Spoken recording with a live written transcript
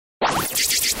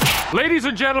Ladies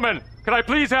and gentlemen, can I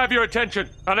please have your attention?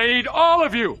 And I need all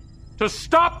of you to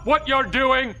stop what you're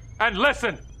doing and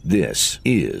listen. This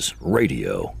is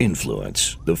Radio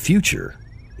Influence. The future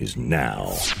is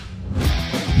now.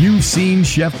 You've seen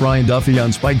Chef Brian Duffy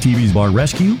on Spike TV's Bar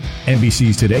Rescue,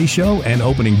 NBC's Today Show, and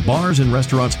opening bars and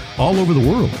restaurants all over the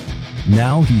world.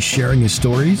 Now he's sharing his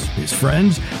stories, his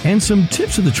friends, and some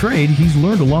tips of the trade he's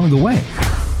learned along the way.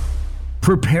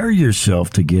 Prepare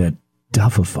yourself to get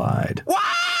Duffified. Wow!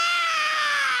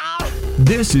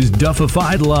 This is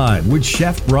Duffified Live with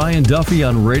Chef Brian Duffy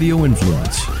on Radio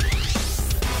Influence.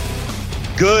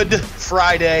 Good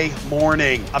Friday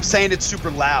morning. I'm saying it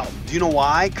super loud. Do you know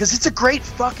why? Because it's a great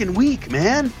fucking week,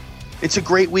 man. It's a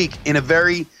great week in a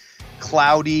very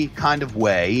cloudy kind of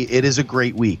way. It is a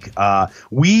great week.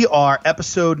 We are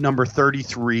episode number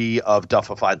 33 of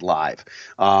Duffified Live.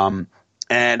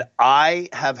 And I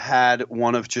have had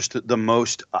one of just the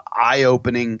most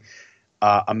eye-opening,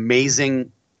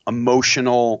 amazing,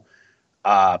 emotional,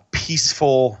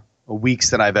 peaceful weeks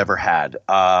that I've ever had.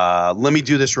 Let me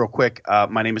do this real quick.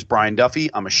 My name is Brian Duffy.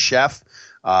 I'm a chef.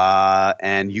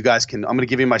 And you guys I'm going to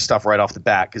give you my stuff right off the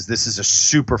bat because this is a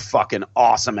super fucking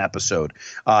awesome episode.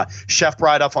 Chef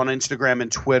Brian Duff on Instagram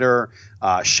and Twitter,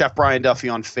 Chef Brian Duffy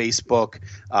on Facebook,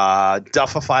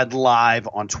 Duffified Live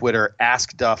on Twitter,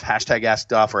 Ask Duff, hashtag Ask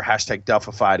Duff or hashtag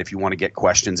Duffified if you want to get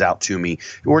questions out to me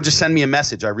or just send me a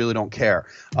message. I really don't care.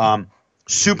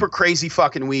 Super crazy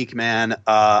fucking week, man.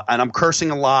 And I'm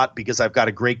cursing a lot because I've got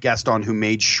a great guest on who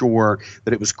made sure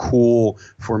that it was cool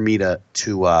for me to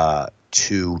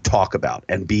talk about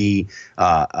and be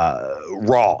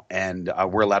raw. And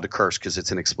we're allowed to curse because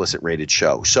it's an explicit rated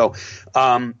show. So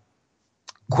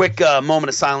quick moment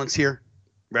of silence here.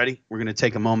 Ready? We're going to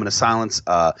take a moment of silence.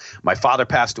 My father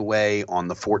passed away on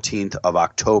the 14th of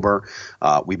October.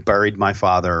 We buried my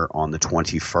father on the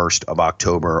 21st of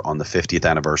October on the 50th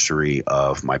anniversary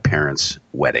of my parents'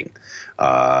 wedding,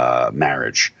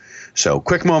 marriage. So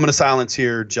quick moment of silence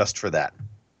here just for that.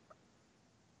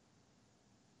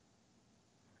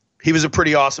 He was a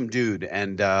pretty awesome dude.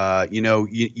 And,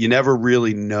 you never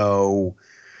really know.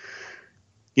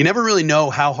 You never really know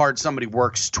how hard somebody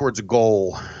works towards a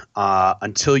goal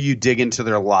until you dig into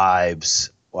their lives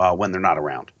when they're not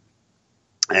around.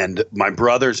 And my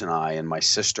brothers and I and my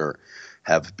sister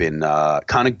have been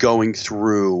kind of going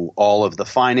through all of the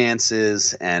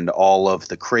finances and all of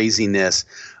the craziness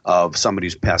of somebody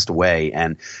who's passed away.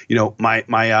 And,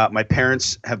 my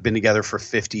parents have been together for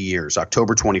 50 years.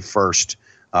 October 21st.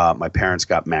 My parents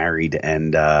got married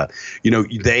and,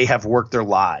 they have worked their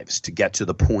lives to get to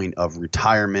the point of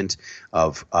retirement,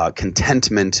 of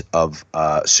contentment, of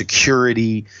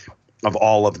security, of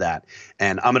all of that.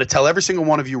 And I'm going to tell every single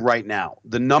one of you right now,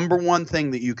 the number one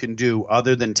thing that you can do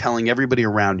other than telling everybody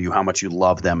around you how much you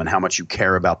love them and how much you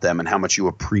care about them and how much you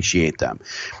appreciate them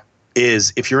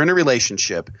is if you're in a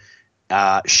relationship –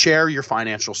 share your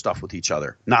financial stuff with each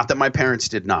other. Not that my parents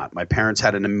did not. My parents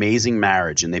had an amazing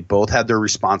marriage and they both had their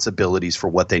responsibilities for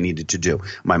what they needed to do.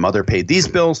 My mother paid these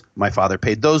bills. My father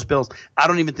paid those bills. I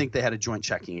don't even think they had a joint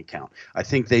checking account. I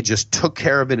think they just took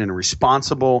care of it in a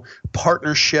responsible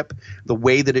partnership the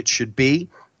way that it should be.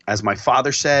 As my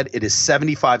father said, it is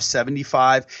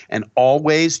 75-75 and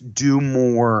always do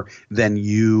more than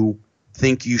you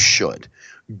think you should.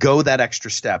 Go that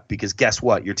extra step because guess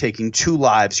what? You're taking two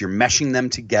lives, you're meshing them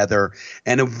together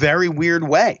in a very weird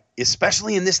way,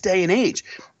 especially in this day and age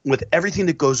with everything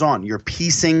that goes on. You're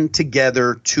piecing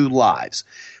together two lives.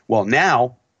 Well,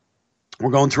 now we're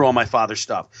going through all my father's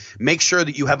stuff. Make sure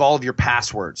that you have all of your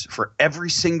passwords for every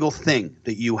single thing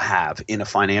that you have in a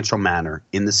financial manner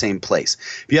in the same place.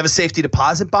 If you have a safety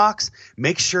deposit box,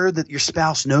 make sure that your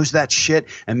spouse knows that shit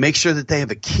and make sure that they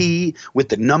have a key with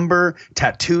the number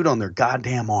tattooed on their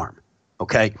goddamn arm.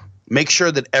 Okay? Make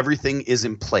sure that everything is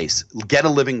in place. Get a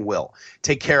living will.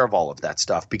 Take care of all of that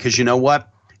stuff because you know what?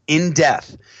 In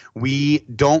death, we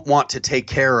don't want to take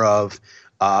care of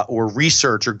or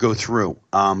research or go through.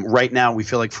 Right now, we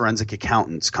feel like forensic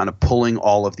accountants kind of pulling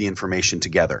all of the information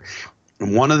together.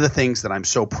 And one of the things that I'm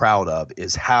so proud of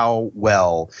is how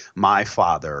well my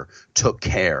father took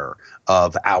care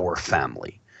of our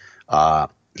family.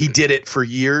 He did it for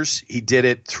years. He did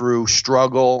it through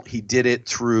struggle. He did it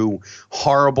through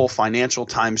horrible financial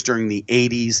times during the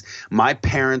 80s. My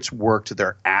parents worked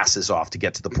their asses off to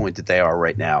get to the point that they are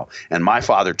right now. And my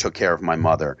father took care of my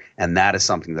mother. And that is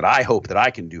something that I hope that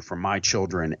I can do for my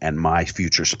children and my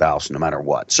future spouse, no matter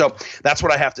what. So that's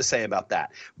what I have to say about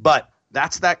that. But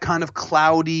that's that kind of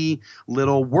cloudy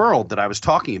little world that I was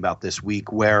talking about this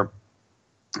week where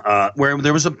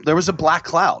there was a black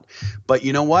cloud. But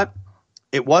you know what?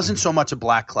 It wasn't so much a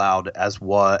black cloud as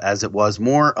it was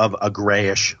more of a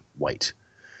grayish white.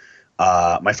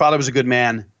 My father was a good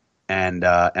man, and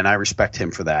I respect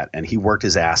him for that. And he worked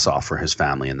his ass off for his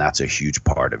family, and that's a huge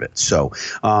part of it. So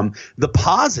the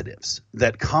positives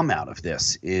that come out of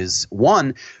this is,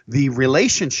 one, the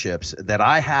relationships that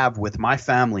I have with my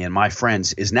family and my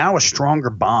friends is now a stronger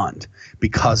bond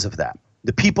because of that.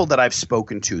 The people that I've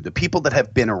spoken to, the people that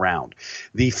have been around,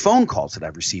 the phone calls that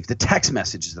I've received, the text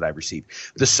messages that I've received,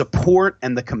 the support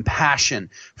and the compassion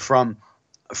from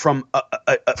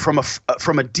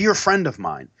a dear friend of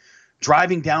mine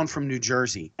driving down from New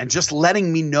Jersey and just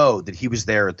letting me know that he was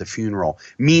there at the funeral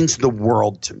means the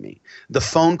world to me. The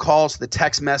phone calls, the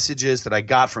text messages that I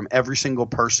got from every single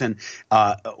person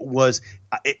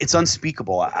it's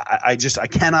unspeakable. I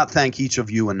cannot thank each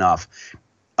of you enough.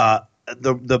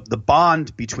 The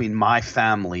bond between my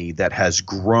family that has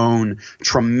grown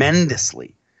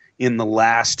tremendously in the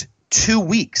last 2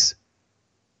 weeks.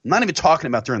 I'm not even talking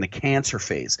about during the cancer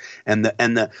phase and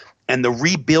the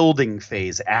rebuilding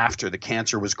phase after the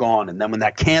cancer was gone, and then when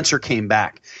that cancer came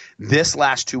back. This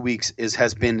last 2 weeks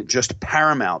has been just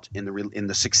paramount in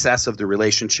the success of the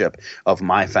relationship of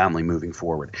my family moving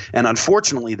forward. And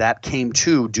unfortunately, that came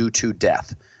due to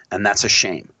death, and that's a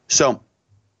shame. So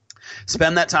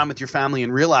spend that time with your family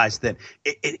and realize that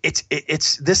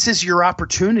this is your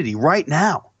opportunity right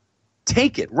now.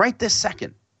 Take it right this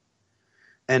second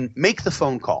and make the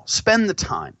phone call. Spend the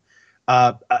time.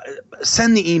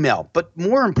 Send the email. But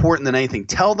more important than anything,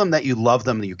 tell them that you love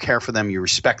them, that you care for them, you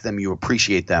respect them, you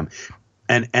appreciate them.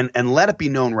 And let it be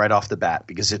known right off the bat,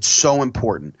 because it's so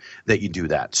important that you do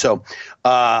that. So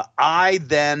I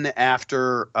then,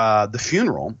 after the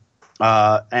funeral –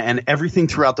 and everything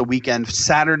throughout the weekend,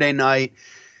 Saturday night,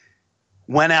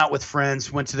 went out with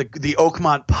friends, went to the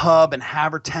Oakmont pub in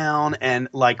Havertown, and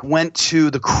went to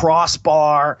the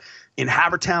Crossbar in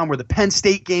Havertown where the Penn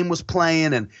State game was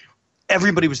playing, and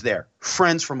everybody was there.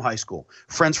 Friends from high school,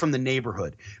 friends from the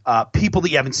neighborhood, people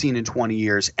that you haven't seen in 20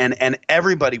 years. And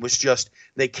everybody was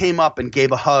they came up and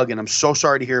gave a hug, and I'm so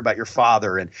sorry to hear about your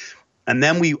father. And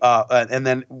then we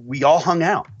all hung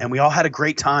out, and we all had a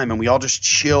great time, and we all just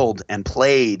chilled and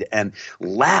played and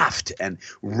laughed and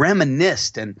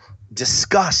reminisced and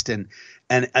discussed. And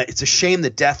it's a shame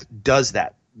that death does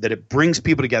that it brings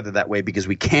people together that way, because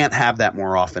we can't have that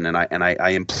more often. And I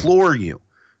implore you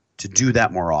to do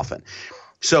that more often.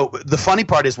 So the funny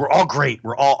part is we're all great.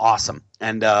 We're all awesome.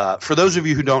 And for those of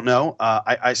you who don't know,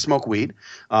 I smoke weed.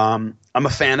 I'm a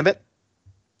fan of it.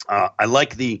 I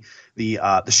like the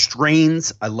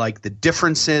strains. I like the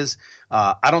differences.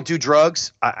 I don't do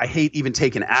drugs. I hate even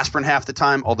taking aspirin half the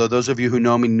time, although those of you who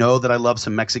know me know that I love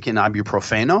some Mexican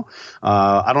ibuprofeno.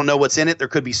 I don't know what's in it. There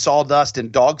could be sawdust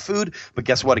and dog food, but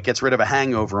guess what? It gets rid of a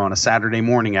hangover on a Saturday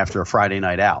morning after a Friday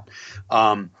night out.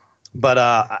 But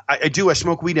I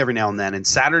smoke weed every now and then. And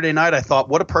Saturday night, I thought,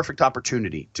 what a perfect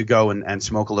opportunity to go and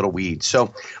smoke a little weed.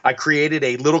 So I created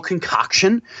a little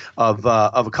concoction of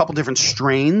a couple different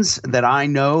strains that I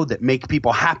know that make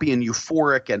people happy and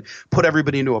euphoric and put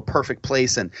everybody into a perfect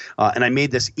place. And I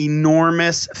made this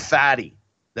enormous fatty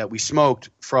that we smoked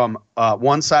from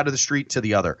one side of the street to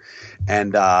the other.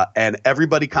 And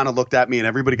everybody kind of looked at me, and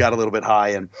everybody got a little bit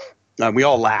high, and we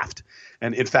all laughed.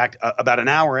 And in fact, about an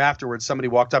hour afterwards, somebody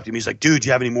walked up to me. He's like, dude, do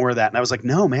you have any more of that? And I was like,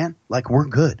 no, man, we're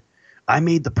good. I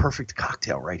made the perfect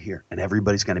cocktail right here, and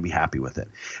everybody's going to be happy with it.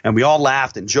 And we all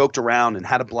laughed and joked around and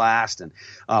had a blast. And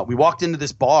we walked into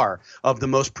this bar of the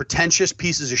most pretentious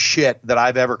pieces of shit that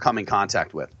I've ever come in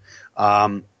contact with.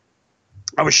 I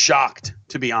was shocked,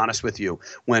 to be honest with you,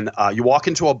 when you walk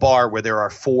into a bar where there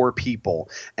are 4 people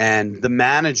and the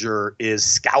manager is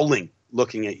scowling,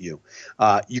 looking at you.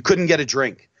 You couldn't get a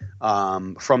drink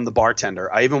from the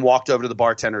bartender. I even walked over to the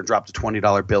bartender, dropped a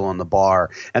 $20 bill on the bar,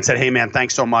 and said, hey, man,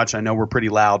 thanks so much. I know we're pretty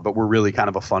loud, but we're really kind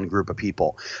of a fun group of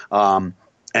people.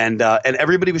 And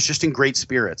everybody was just in great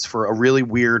spirits for a really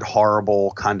weird,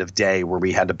 horrible kind of day where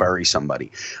we had to bury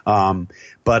somebody.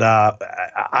 But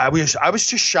I was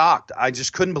just shocked. I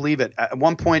just couldn't believe it. At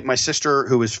one point, my sister,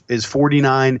 who is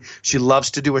 49, she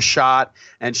loves to do a shot,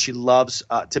 and she loves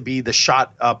to be the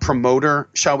shot promoter,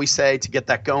 shall we say, to get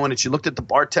that going. And she looked at the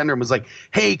bartender and was like,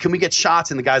 hey, can we get shots?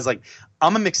 And the guy's like,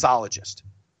 I'm a mixologist,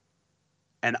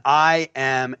 and I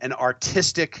am an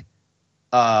artistic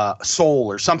soul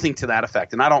or something to that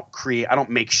effect. And I don't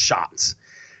make shots.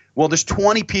 Well, there's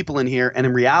 20 people in here, and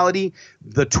in reality,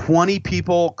 the 20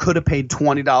 people could have paid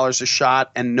 $20 a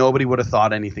shot, and nobody would have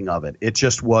thought anything of it. It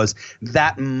just was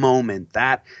that moment,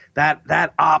 that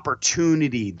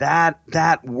opportunity,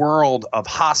 that world of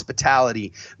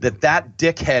hospitality that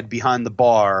dickhead behind the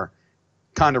bar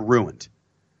kind of ruined.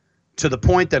 to the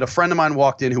point that a friend of mine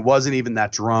walked in who wasn't even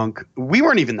that drunk. We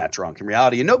weren't even that drunk in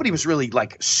reality, and nobody was really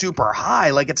like super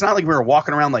high. Like, it's not like we were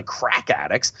walking around like crack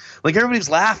addicts. Like, everybody was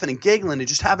laughing and giggling and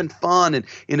just having fun and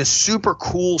in a super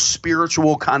cool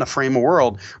spiritual kind of frame of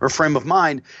world or frame of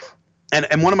mind.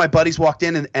 And one of my buddies walked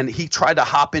in and he tried to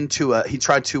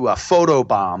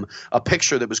photobomb a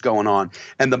picture that was going on.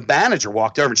 And the manager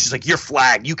walked over and she's like, "You're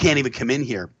flagged. You can't even come in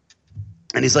here."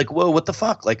 And he's like, "Whoa, what the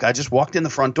fuck? Like, I just walked in the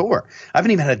front door. I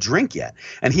haven't even had a drink yet."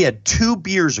 And he had 2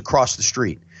 beers across the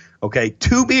street. Okay,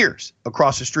 2 beers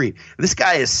across the street. This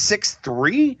guy is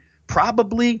 6'3",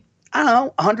 probably, I don't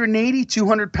know, 180,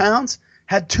 200 pounds.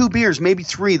 Had 2 beers, maybe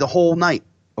 3 the whole night.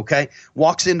 Okay,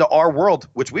 walks into our world,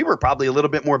 which we were probably a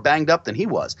little bit more banged up than he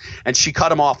was. And she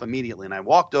cut him off immediately. And I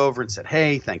walked over and said,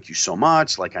 "Hey, thank you so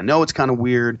much. Like, I know it's kind of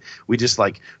weird. We just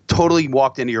like totally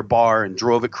walked into your bar and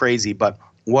drove it crazy. But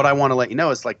what I want to let you know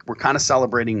is like we're kind of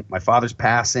celebrating my father's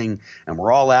passing and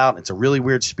we're all out. It's a really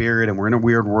weird spirit and we're in a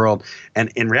weird world.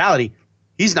 And in reality,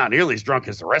 he's not nearly as drunk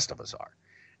as the rest of us are."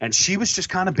 And she was just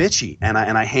kind of bitchy. And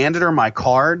I handed her my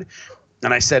card.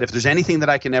 And I said, "If there's anything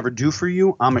that I can ever do for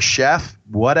you, I'm a chef,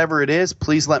 whatever it is,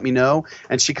 please let me know."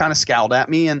 And she kind of scowled at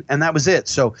me, and that was it.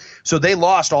 So they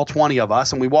lost all 20 of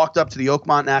us, and we walked up to the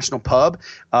Oakmont National Pub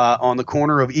on the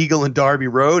corner of Eagle and Darby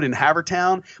Road in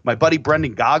Havertown. My buddy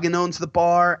Brendan Goggin owns the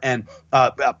bar, and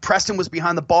Preston was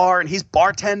behind the bar, and he's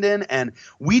bartending, and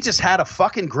we just had a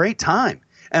fucking great time.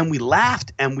 And we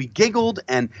laughed, and we giggled,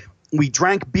 and we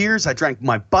drank beers. I drank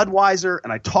my Budweiser,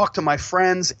 and I talked to my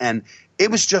friends, and it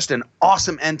was just an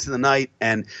awesome end to the night.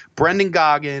 And Brendan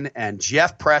Goggin and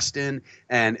Jeff Preston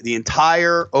and the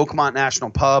entire Oakmont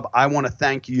National Pub, I want to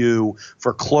thank you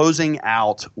for closing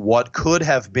out what could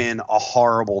have been a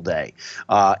horrible day.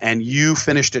 And you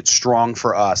finished it strong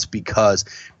for us because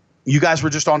you guys were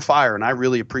just on fire, and I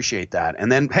really appreciate that.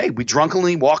 And then, hey, we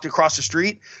drunkenly walked across the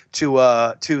street to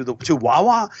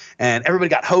Wawa, and everybody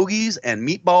got hoagies and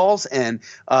meatballs, and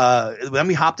then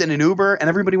we hopped in an Uber, and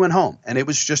everybody went home. And it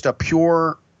was just a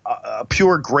pure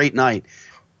great night.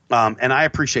 And I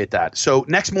appreciate that. So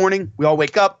next morning, we all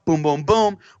wake up, boom, boom,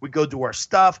 boom. We go do our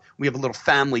stuff. We have a little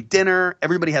family dinner.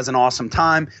 Everybody has an awesome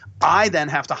time. I then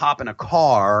have to hop in a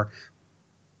car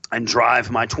and drive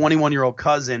my 21-year-old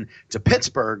cousin to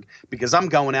Pittsburgh because I'm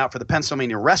going out for the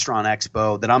Pennsylvania Restaurant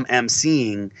Expo that I'm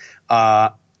emceeing.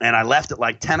 And I left at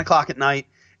like 10 o'clock at night.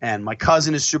 And my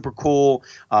cousin is super cool.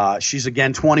 She's,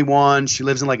 again, 21. She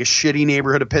lives in like a shitty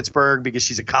neighborhood of Pittsburgh because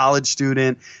she's a college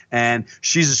student. And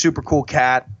she's a super cool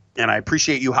cat. And I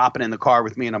appreciate you hopping in the car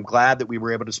with me, and I'm glad that we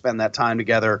were able to spend that time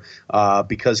together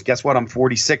because guess what? I'm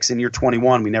 46 and you're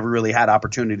 21. We never really had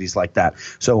opportunities like that.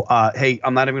 So, hey,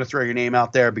 I'm not even going to throw your name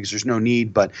out there because there's no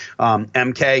need. But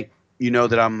MK, you know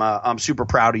that I'm super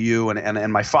proud of you,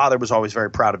 and my father was always very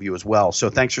proud of you as well. So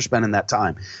thanks for spending that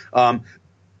time.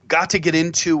 Got to get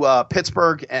into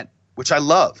Pittsburgh, which I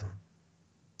love.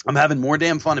 I'm having more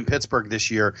damn fun in Pittsburgh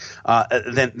this year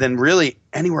than really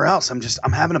anywhere else.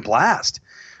 I'm having a blast.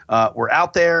 We're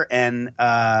out there, and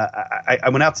I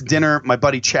went out to dinner. My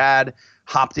buddy Chad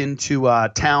hopped into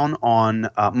town on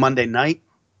Monday night.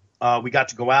 We got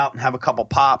to go out and have a couple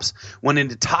pops. Went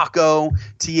into Taco,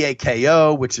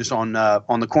 TAKO, which is on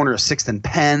the corner of 6th and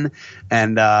Penn,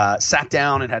 and sat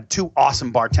down and had 2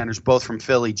 awesome bartenders, both from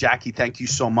Philly. Jackie, thank you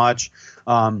so much.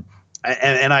 And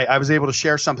I was able to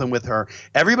share something with her.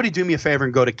 Everybody do me a favor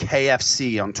and go to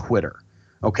KFC on Twitter.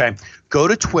 Okay? Go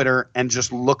to Twitter and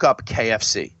just look up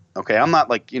KFC. Okay, I'm not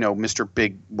like, Mr.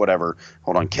 Big whatever.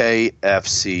 Hold on,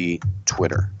 KFC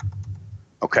Twitter.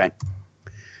 Okay.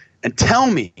 And tell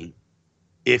me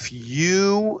if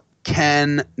you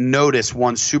can notice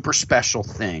one super special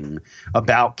thing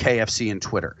about KFC and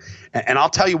Twitter. And I'll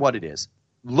tell you what it is.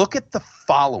 Look at the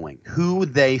following, who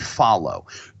they follow.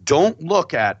 Don't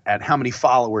look at how many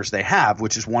followers they have,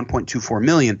 which is 1.24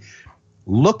 million.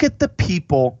 Look at the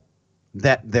people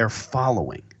that they're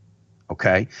following.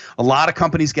 Okay. A lot of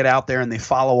companies get out there and they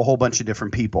follow a whole bunch of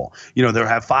different people. They'll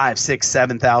have 5, 6,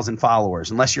 7,000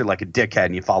 followers, unless you're like a dickhead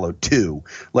and you follow 2.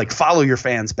 Like, follow your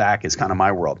fans back is kind of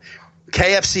my world.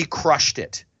 KFC crushed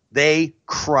it. They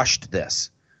crushed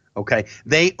this. Okay.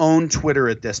 They own Twitter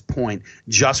at this point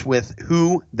just with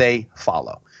who they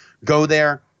follow. Go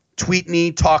there. Tweet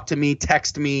me, talk to me,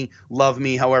 text me, love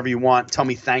me, however you want. Tell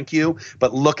me thank you.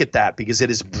 But look at that because it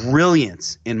is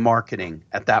brilliance in marketing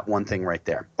at that one thing right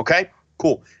there. Okay?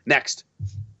 Cool. Next.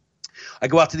 I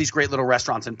go out to these great little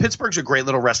restaurants, and Pittsburgh's a great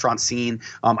little restaurant scene.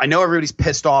 I know everybody's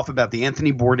pissed off about the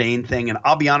Anthony Bourdain thing, and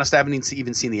I'll be honest, I haven't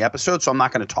even seen the episode, so I'm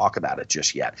not going to talk about it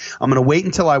just yet. I'm going to wait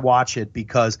until I watch it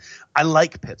because I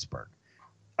like Pittsburgh.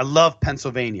 I love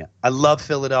Pennsylvania. I love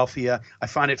Philadelphia. I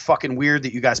find it fucking weird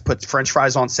that you guys put French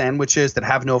fries on sandwiches that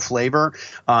have no flavor,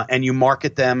 and you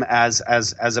market them as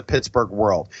a Pittsburgh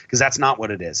world, because that's not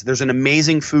what it is. There's an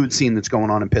amazing food scene that's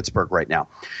going on in Pittsburgh right now.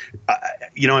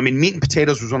 Meat and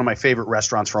Potatoes was one of my favorite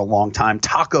restaurants for a long time.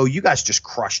 Taco, you guys just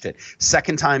crushed it.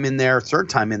 Second time in there, third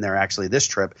time in there actually this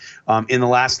trip, in the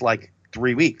last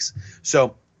 3 weeks.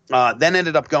 So then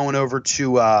ended up going over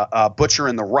to Butcher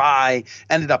and the Rye,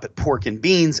 ended up at Pork and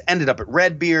Beans, ended up at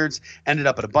Redbeard's, ended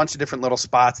up at a bunch of different little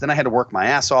spots. Then I had to work my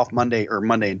ass off Monday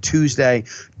and Tuesday.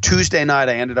 Tuesday night,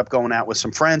 I ended up going out with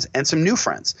some friends and some new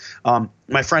friends.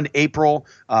 My friend April,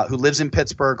 who lives in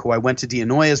Pittsburgh, who I went to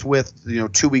D'Anoia's with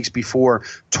 2 weeks before,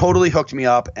 totally hooked me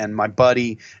up, and my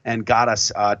buddy, and got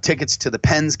us tickets to the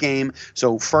Pens game.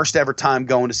 So first ever time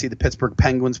going to see the Pittsburgh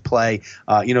Penguins play.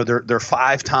 They're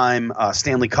five-time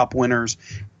Stanley Cup winners.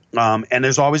 And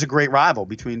there's always a great rival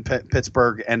between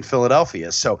Pittsburgh and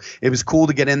Philadelphia. So it was cool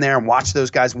to get in there and watch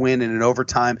those guys win in an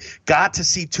overtime. Got to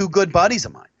see two good buddies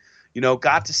of mine.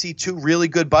 Got to see two really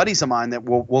good buddies of mine that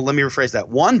let me rephrase that.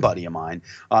 One buddy of mine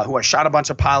who I shot a bunch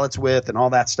of pilots with and all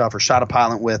that stuff, or shot a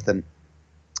pilot with, and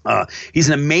he's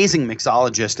an amazing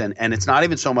mixologist, and it's not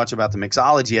even so much about the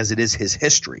mixology as it is his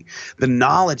history, the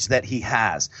knowledge that he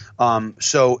has.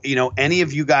 So any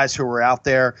of you guys who are out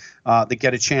there that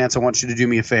get a chance, I want you to do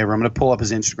me a favor. I'm going to pull up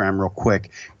his Instagram real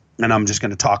quick, and I'm just going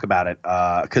to talk about it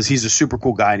because he's a super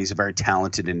cool guy and he's a very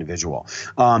talented individual.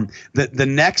 The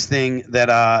next thing that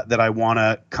I want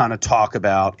to kind of talk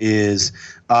about is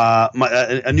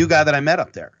a new guy that I met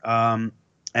up there, and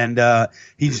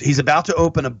he's about to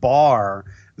open a bar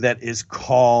that is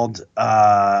called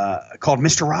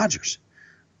Mr. Rogers.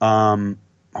 Hold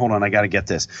on, I got to get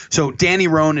this. So Danny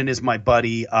Ronan is my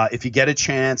buddy. If you get a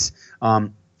chance,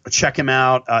 check him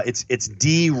out. It's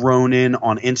D Ronan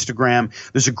on Instagram.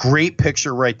 There's a great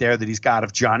picture right there that he's got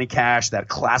of Johnny Cash, that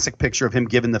classic picture of him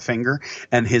giving the finger,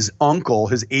 and his uncle,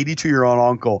 his 82-year-old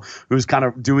uncle, who's kind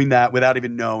of doing that without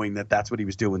even knowing that that's what he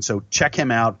was doing. So check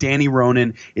him out, Danny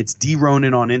Ronan. It's D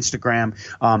Ronan on Instagram.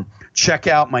 Check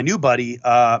out my new buddy,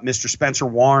 Mr. Spencer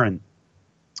Warren.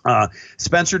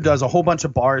 Spencer does a whole bunch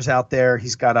of bars out there.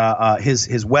 He's got his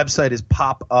website is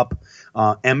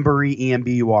popupembury,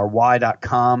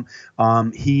 EMBURY.com.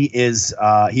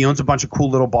 He owns a bunch of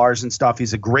cool little bars and stuff.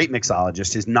 He's a great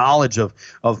mixologist. His knowledge of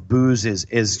booze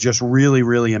is just really,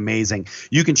 really amazing.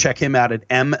 You can check him out at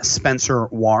M Spencer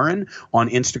Warren on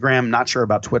Instagram. Not sure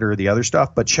about Twitter or the other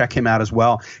stuff, but check him out as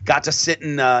well. Got to sit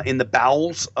in the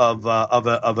bowels of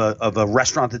a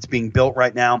restaurant that's being built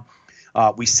right now.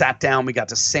 We sat down. We got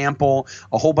to sample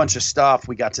a whole bunch of stuff.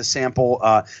 We got to sample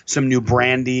some new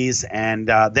brandies, and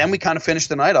then we kind of finished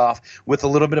the night off with a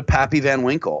little bit of Pappy Van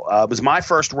Winkle. It was my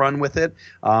first run with it.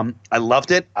 I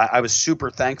loved it. I was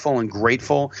super thankful and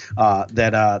grateful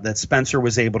that Spencer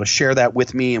was able to share that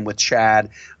with me and with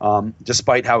Chad,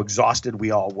 despite how exhausted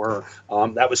we all were.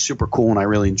 That was super cool, and I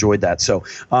really enjoyed that. So,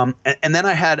 and then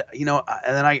I had, and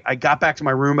then I got back to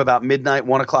my room about midnight,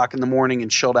 1 o'clock in the morning, and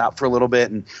chilled out for a little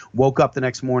bit, and woke up the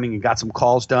next morning and got some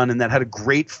calls done, and then had a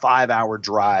great 5-hour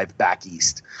drive back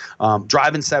east.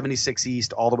 Driving 76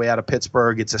 East all the way out of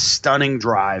Pittsburgh. It's a stunning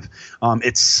drive.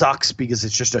 It sucks because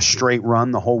it's just a straight run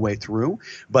the whole way through,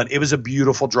 but it was a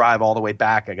beautiful drive all the way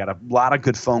back. I got a lot of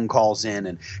good phone calls in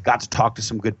and got to talk to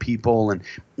some good people and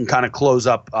kind of close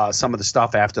up some of the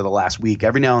stuff after the last week.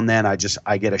 Every now and then I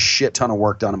get a shit ton of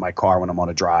work done in my car when I'm on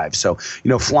a drive. So,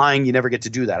 flying, you never get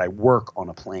to do that. I work on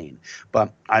a plane,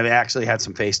 but I actually had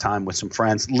some FaceTime with some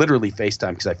friends, literally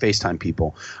FaceTime because I FaceTime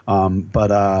people.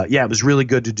 Yeah, it was really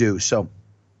good to do. So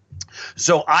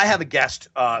I have a guest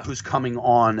who's coming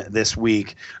on this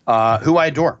week who I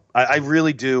adore. I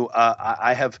really do.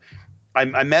 I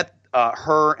met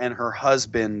her and her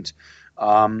husband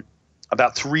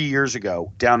about 3 years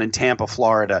ago down in Tampa,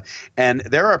 Florida. And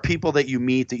there are people that you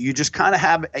meet that you just kind of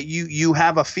have you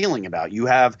have a feeling about. You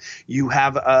have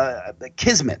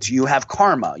kismet. You have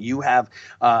karma. You have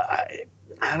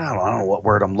I don't know what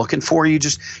word I'm looking for. You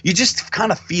just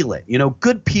kind of feel it.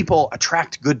 Good people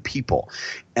attract good people.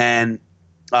 And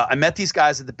I met these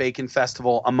guys at the Bacon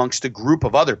Festival amongst a group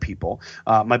of other people.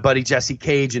 My buddy Jesse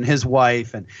Cage and his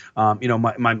wife, and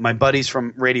my buddies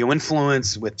from Radio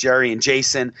Influence with Jerry and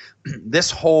Jason.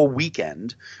 This whole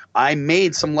weekend, I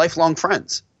made some lifelong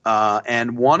friends,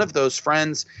 and one of those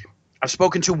friends I've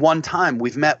spoken to one time.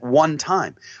 We've met one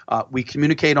time. We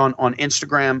communicate on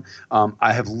Instagram.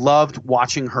 I have loved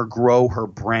watching her grow her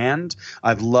brand.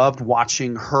 I've loved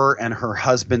watching her and her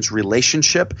husband's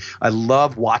relationship. I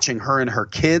love watching her and her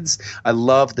kids. I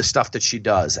love the stuff that she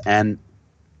does. And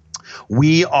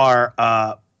we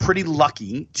are pretty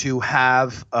lucky to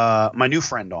have my new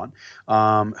friend on,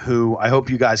 who I hope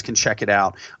you guys can check it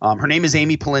out. Her name is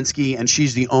Amy Polinsky, and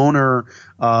she's the owner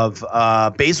of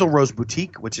Basil Rose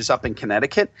Boutique, which is up in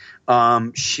Connecticut.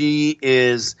 She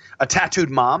is a tattooed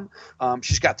mom.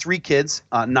 She's got 3 kids,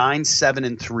 9, 7,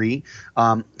 and 3,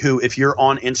 who, if you're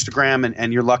on Instagram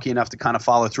and you're lucky enough to kind of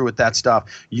follow through with that stuff,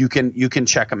 you can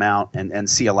check them out and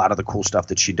see a lot of the cool stuff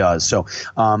that she does. So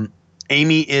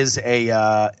Amy is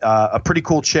a pretty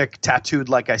cool chick, tattooed,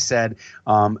 like I said,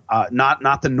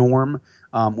 not the norm.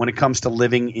 When it comes to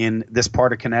living in this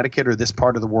part of Connecticut or this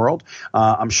part of the world.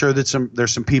 I'm sure that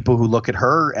there's some people who look at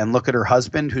her and look at her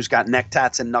husband, who's got neck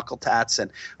tats and knuckle tats,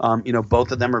 and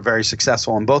both of them are very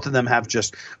successful, and both of them have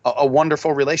just a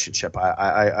wonderful relationship.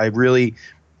 I really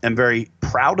am very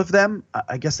proud of them.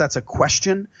 I guess that's a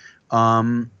question,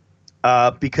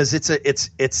 because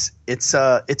it's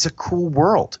a cool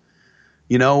world.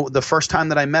 The first time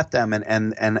that I met them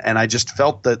and I just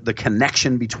felt that the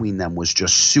connection between them was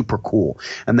just super cool.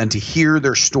 And then to hear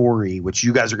their story, which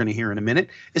you guys are going to hear in a minute,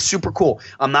 is super cool.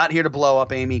 I'm not here to blow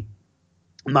up Amy.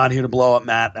 I'm not here to blow up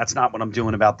Matt. That's not what I'm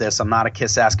doing about this. I'm not a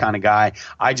kiss ass kind of guy.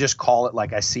 I just call it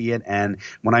like I see it. And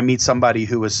when I meet somebody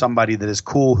who is somebody that is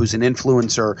cool, who's an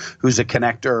influencer, who's a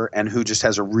connector, and who just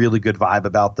has a really good vibe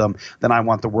about them, then I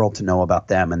want the world to know about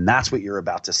them. And that's what you're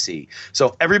about to see.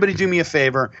 So everybody do me a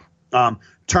favor.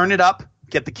 Turn it up,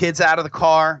 get the kids out of the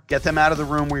car, get them out of the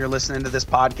room where you're listening to this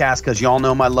podcast, because y'all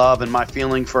know my love and my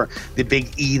feeling for the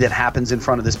big E that happens in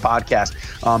front of this podcast.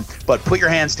 But put your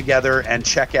hands together and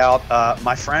check out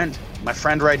my friend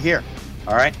right here.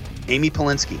 All right, Amy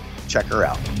Polinsky. Check her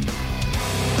out.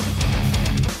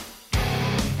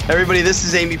 Everybody, this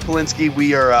is Amy Polinsky.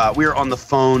 We are on the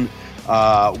phone.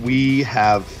 I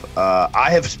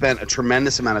have spent a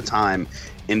tremendous amount of time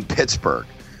in Pittsburgh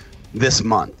this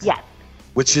month. Yes.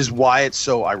 Which is why it's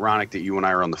so ironic that you and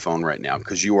I are on the phone right now,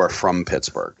 because you are from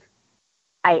Pittsburgh.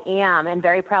 I am, and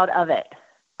very proud of it.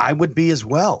 I would be as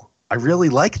well. I really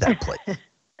like that place.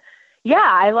 Yeah,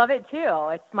 I love it too.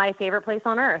 It's my favorite place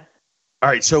on earth. All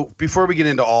right, so before we get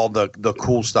into all the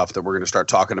cool stuff that we're going to start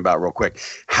talking about real quick,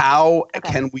 how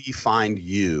can we find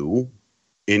you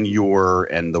in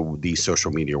the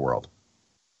social media world?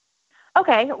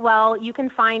 Okay, well, you can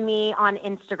find me on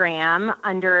Instagram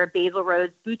under Basil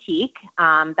Rose Boutique.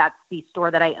 That's the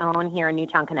store that I own here in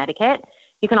Newtown, Connecticut.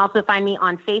 You can also find me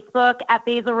on Facebook at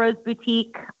Basil Rose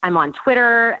Boutique. I'm on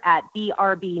Twitter at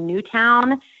BRB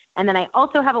Newtown. And then I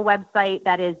also have a website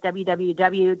that is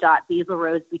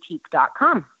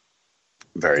www.basilroseboutique.com.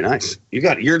 Very nice.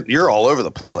 You're all over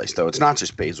the place, though. It's not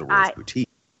just Basil Rose Boutique.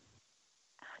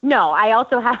 No, I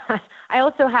also have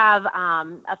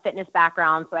a fitness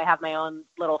background, so I have my own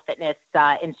little fitness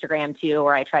Instagram too,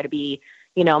 where I try to be,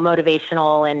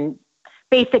 motivational and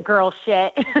basic girl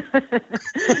shit.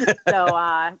 So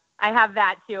I have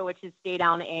that too, which is Stay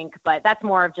Down Inc. But that's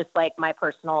more of just like my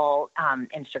personal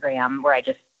Instagram, where I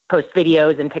just post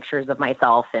videos and pictures of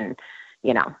myself and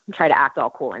try to act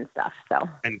all cool and stuff. So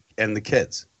and the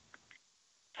kids.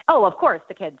 Oh, of course,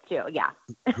 the kids too. Yeah.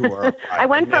 I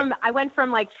went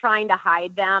from like trying to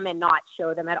hide them and not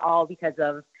show them at all because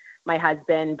of my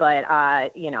husband, but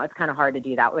it's kind of hard to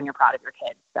do that when you're proud of your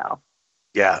kids. So.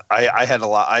 Yeah, I had a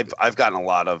lot. I've gotten a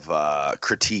lot of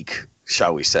critique,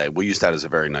 shall we say? We'll use that as a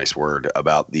very nice word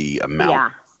about the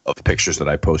amount of pictures that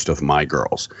I post of my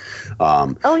girls.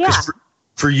 Oh yeah.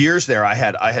 For years there, I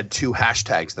had 2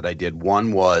 hashtags that I did.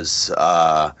 One was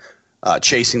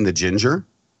chasing the ginger.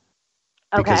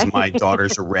 Because my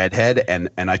daughter's a redhead, and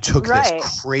I took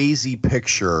this crazy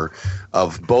picture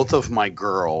of both of my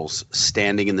girls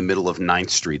standing in the middle of 9th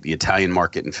Street, the Italian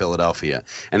market in Philadelphia.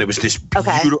 And it was this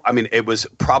beautiful, I mean, it was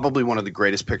probably one of the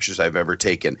greatest pictures I've ever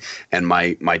taken. And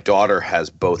my daughter has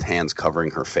both hands covering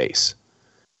her face.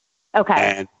 Okay.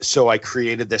 And so I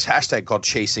created this hashtag called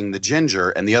Chasing the Ginger,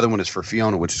 and the other one is for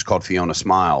Fiona, which is called Fiona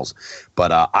Smiles.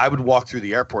 But I would walk through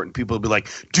the airport, and people would be like,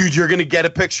 dude, you're going to get a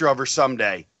picture of her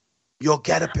someday. You'll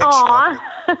get a picture.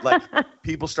 Like,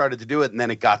 people started to do it, and then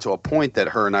it got to a point that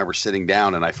her and I were sitting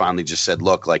down, and I finally just said,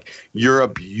 look, like, you're a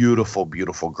beautiful,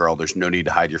 beautiful girl. There's no need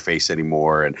to hide your face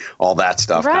anymore and all that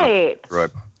stuff. Right.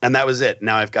 And that was it.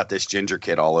 Now I've got this ginger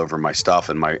kid all over my stuff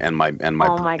and my oh my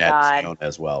God.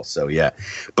 as well. So yeah.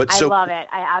 I love it.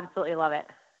 I absolutely love it.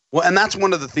 Well, and that's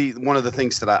one of the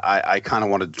things that I kind of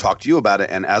wanted to talk to you about it.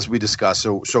 And as we discussed,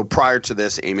 so prior to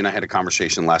this, Amy and I had a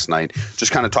conversation last night,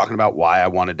 just kind of talking about why I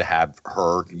wanted to have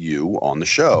you on the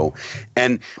show.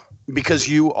 And because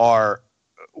you are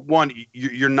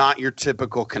you're not your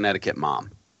typical Connecticut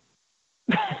mom.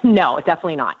 No,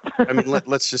 definitely not. I mean,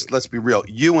 let's be real.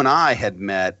 You and I had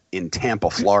met in Tampa,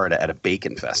 Florida at a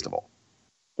bacon festival.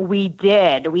 We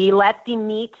did. We let the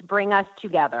meat bring us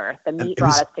together. The meat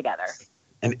brought us together.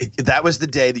 And that was the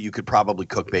day that you could probably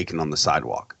cook bacon on the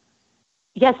sidewalk.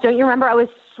 Yes. Don't you remember? I was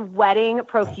sweating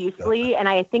profusely. And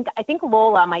I think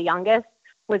Lola, my youngest,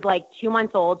 was like 2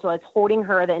 months old. So I was holding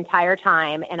her the entire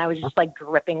time and I was just like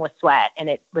dripping with sweat and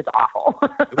it was awful.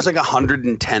 It was like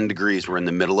 110 degrees. We're in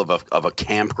the middle of a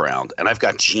campground and I've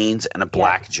got jeans and a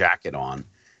black jacket on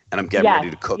and I'm getting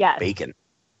ready to cook bacon.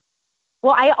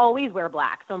 Well, I always wear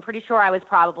black. So I'm pretty sure I was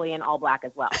probably in all black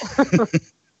as well.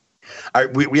 All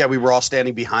right, we were all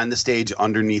standing behind the stage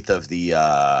underneath of the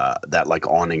that like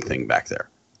awning thing back there.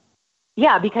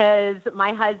 Yeah, because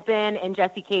my husband and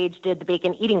Jesse Cage did the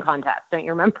bacon eating contest. Don't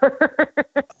you remember?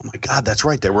 Oh my God, that's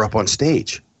right. They were up on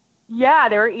stage. Yeah,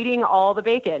 they were eating all the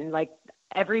bacon, like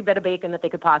every bit of bacon that they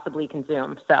could possibly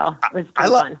consume. So it was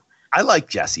pretty fun. I like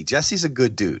Jesse. Jesse's a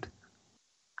good dude.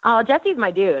 Oh, Jesse's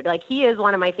my dude. Like he is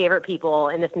one of my favorite people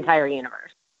in this entire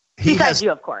universe. Besides you,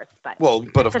 of course.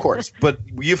 But of course. But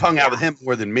you've hung out with him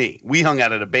more than me. We hung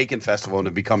out at a bacon festival and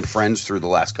have become friends through the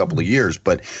last couple of years.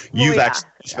 But you've actually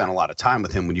spent a lot of time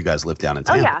with him when you guys lived down in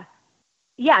Tampa. Oh, yeah.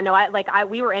 Yeah, no,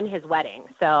 we were in his wedding.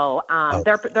 So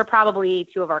they're probably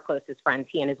two of our closest friends,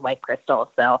 he and his wife,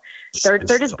 Crystal. So they're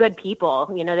just good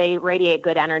people. You know, they radiate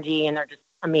good energy and they're just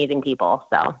amazing people.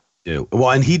 So.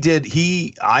 Well, and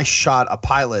I shot a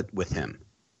pilot with him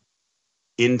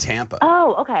in Tampa.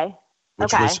 Oh, okay.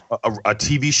 Which was a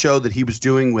TV show that he was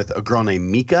doing with a girl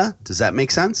named Mika. Does that make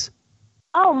sense?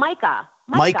 Oh, Micah.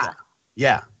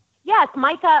 Yeah. Yes,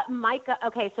 Micah.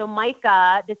 Okay, so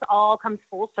Micah, this all comes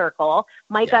full circle.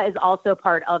 Micah is also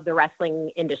part of the wrestling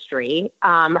industry.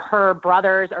 Her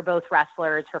brothers are both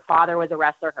wrestlers. Her father was a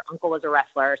wrestler. Her uncle was a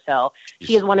wrestler. So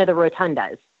she is one of the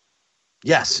Rotundas.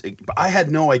 Yes. I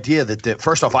had no idea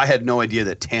first off, I had no idea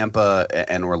that Tampa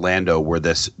and Orlando were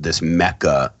this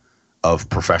mecca of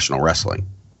professional wrestling.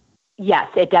 Yes,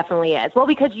 it definitely is. Well,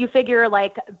 because you figure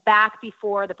like back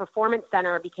before the Performance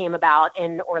Center became about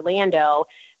in Orlando,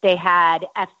 they had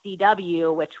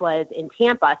FCW, which was in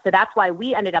Tampa. So that's why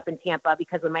we ended up in Tampa,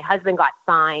 because when my husband got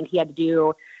signed, he had to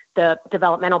do the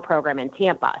developmental program in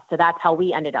Tampa. So that's how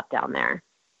we ended up down there.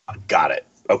 Got it.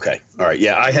 Okay. All right.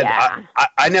 Yeah.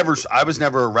 I was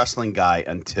never a wrestling guy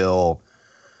until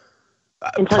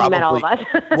you met all of us.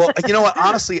 Well, you know what?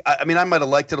 Honestly, I mean, I might have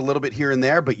liked it a little bit here and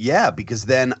there, but yeah, because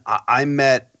then I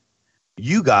met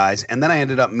you guys, and then I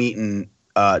ended up meeting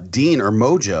Dean or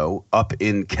Mojo up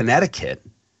in Connecticut.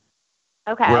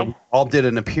 Okay. Where we all did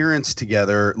an appearance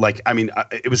together. Like, I mean,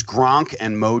 it was Gronk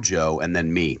and Mojo, and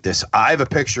then me. I have a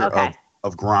picture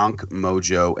of Gronk,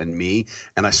 Mojo, and me,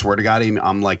 and I swear to God,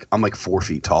 I'm like 4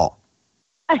 feet tall.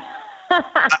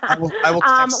 I will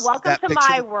welcome to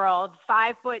my world.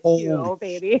 5'2",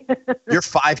 baby. You're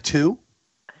 5'2"?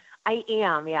 I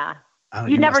am, yeah.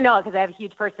 You never know it because I have a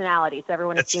huge personality, so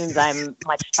everyone assumes I'm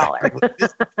much taller.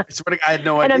 I swear to God, I had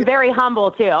no idea. And I'm very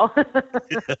humble too.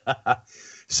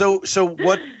 So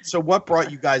what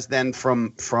brought you guys then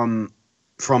from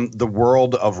the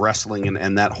world of wrestling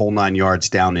and that whole 9 yards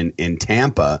down in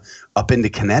Tampa up into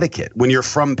Connecticut when you're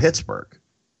from Pittsburgh?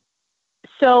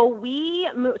 So we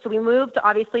moved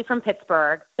obviously from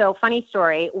Pittsburgh. So funny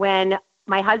story, when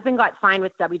my husband got signed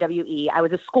with WWE, I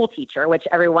was a school teacher, which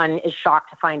everyone is shocked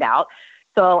to find out.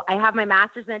 So I have my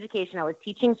master's in education. I was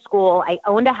teaching school. I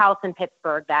owned a house in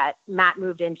Pittsburgh that Matt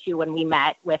moved into when we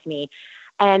met with me.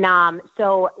 And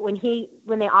so when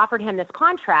they offered him this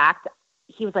contract,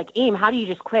 he was like, Aim, how do you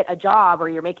just quit a job where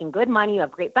you're making good money, you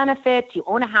have great benefits, you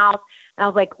own a house? And I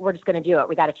was like, we're just going to do it.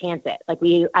 We got to chance it. Like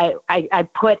I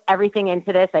put everything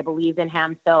into this. I believed in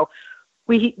him. So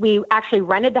we actually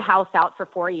rented the house out for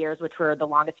 4 years, which were the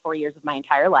longest 4 years of my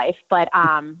entire life. But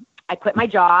I quit my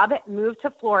job, moved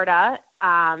to Florida.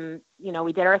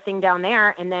 We did our thing down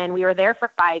there, and then we were there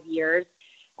for 5 years.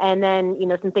 And then,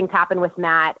 some things happened with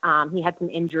Matt. He had some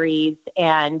injuries,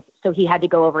 and so he had to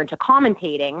go over into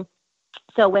commentating.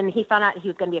 So when he found out he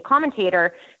was going to be a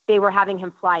commentator, they were having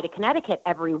him fly to Connecticut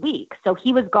every week. So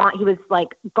he was gone. He was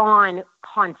gone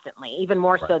constantly, even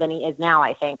more so than he is now,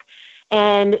 I think.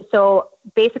 And so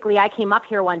basically I came up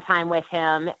here one time with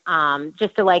him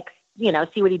just to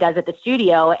see what he does at the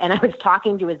studio. And I was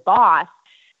talking to his boss,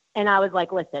 and I was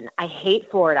like, listen, I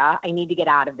hate Florida. I need to get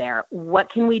out of there.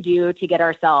 What can we do to get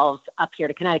ourselves up here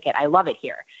to Connecticut? I love it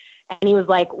here. And he was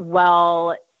like,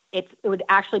 well, it would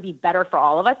actually be better for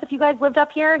all of us if you guys lived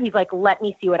up here. He's like, let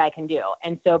me see what I can do.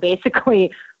 And so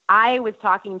basically I was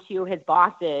talking to his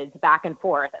bosses back and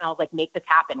forth, and I was like, make this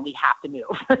happen. We have to move.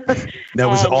 Now,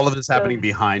 was all of this happening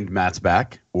behind Matt's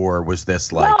back, or was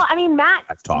this like... Well, I mean,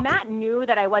 Matt knew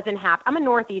that I wasn't happy. I'm a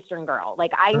Northeastern girl.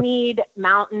 Like, I need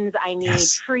mountains. I need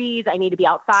trees. I need to be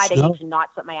outside. I need to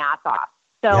not sweat my ass off.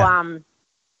 So,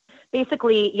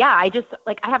 basically, I just,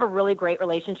 like, I have a really great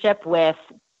relationship with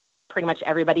pretty much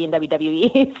everybody in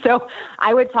WWE. So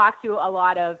I would talk to a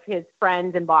lot of his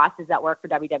friends and bosses that work for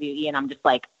WWE, and I'm just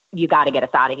like, you got to get us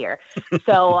out of here.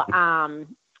 So,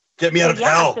 get me out of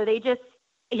hell. So they just,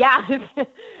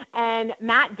 and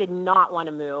Matt did not want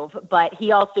to move, but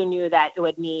he also knew that it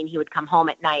would mean he would come home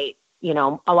at night, you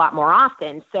know, a lot more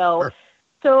often. So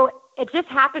it just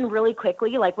happened really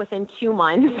quickly. Like within 2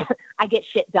 months, I get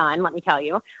shit done, let me tell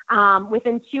you.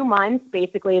 Within 2 months,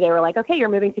 basically, they were like, okay, you're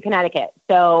moving to Connecticut.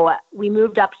 So we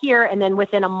moved up here. And then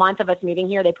within a month of us moving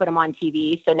here, they put him on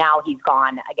TV. So now he's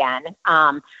gone again.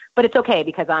 But it's okay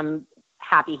because I'm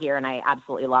happy here and I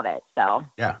absolutely love it. So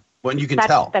yeah, well, you can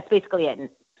tell. That's basically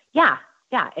it. Yeah,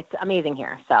 it's amazing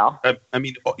here. So I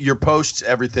mean, your posts,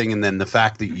 everything, and then the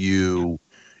fact that you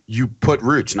put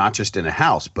roots not just in a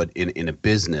house, but in a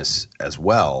business as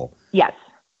well. Yes.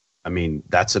 I mean,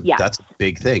 that's a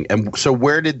big thing. And so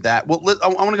where did that, I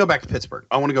want to go back to Pittsburgh.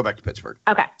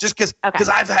 Okay. Just because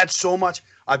I've had so much,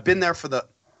 I've been there for the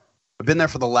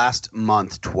last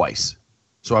month twice.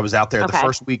 So I was out there the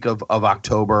first week of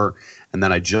October, and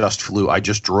then I just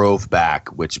drove back,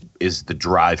 which is the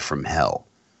drive from hell.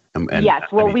 And yes.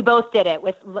 Well, we both did it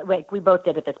we both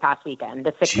did it this past weekend,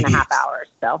 the 6.5 hours.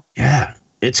 So yeah.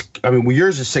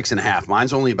 Yours is 6.5.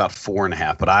 Mine's only about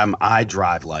 4.5, but I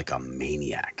drive like a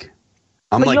maniac.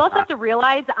 But you also have to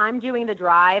realize I'm doing the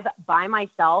drive by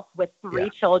myself with 3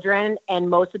 children, and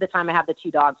most of the time I have the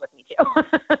 2 dogs with me too.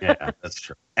 Yeah, that's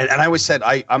true. And I always said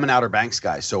I'm an Outer Banks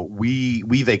guy, so we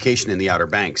vacation in the Outer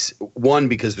Banks. One,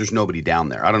 because there's nobody down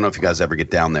there. I don't know if you guys ever get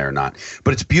down there or not,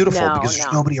 but it's beautiful because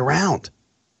there's nobody around.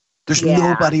 There's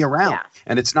nobody around. Yeah.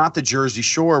 And it's not the Jersey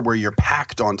Shore where you're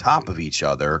packed on top of each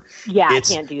other. Yeah, I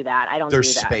can't do that. I don't do that.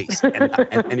 There's space.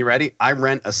 And you ready? I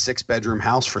rent a 6-bedroom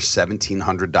house for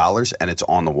 $1,700 and it's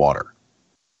on the water.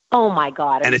 Oh my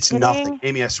God. And it's nothing.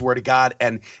 Amy, I swear to God.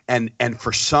 And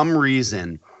for some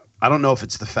reason, I don't know if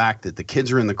it's the fact that the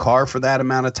kids are in the car for that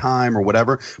amount of time or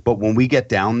whatever, but when we get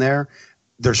down there,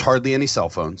 there's hardly any cell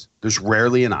phones. There's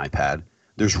rarely an iPad.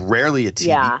 There's rarely a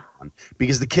TV on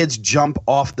because the kids jump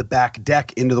off the back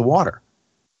deck into the water.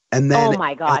 And then, oh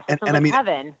my gosh, and I mean,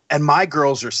 heaven. And my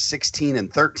girls are 16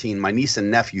 and 13. My niece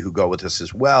and nephew who go with us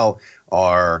as well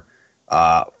are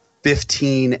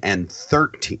 15 and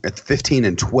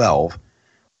 12.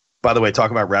 By the way,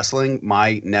 talking about wrestling,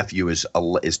 my nephew is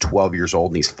 12 years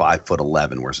old and he's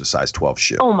 5'11", wears a size 12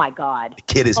 shoe. Oh my God.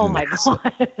 The kid is massive.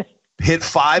 Hit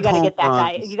 5 home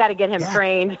runs. You got to get him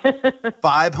trained.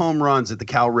 5 home runs at the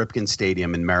Cal Ripken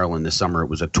Stadium in Maryland this summer. It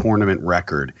was a tournament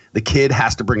record. The kid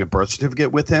has to bring a birth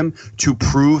certificate with him to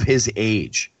prove his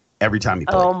age every time he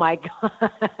plays. Oh my God.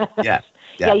 Yeah.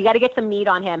 Yeah, you got to get some meat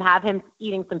on him. Have him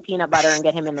eating some peanut butter and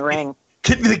get him in the ring.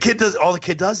 The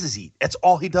kid does is eat. That's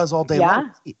all he does all day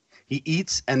long. He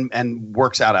eats and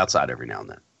works out outside every now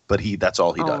and then. But that's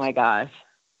all he does. Oh my gosh.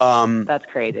 That's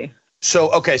crazy.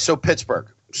 So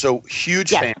Pittsburgh. So huge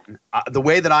fan. The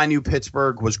way that I knew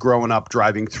Pittsburgh was growing up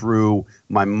driving through.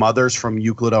 My mother's from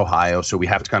Euclid, Ohio, so we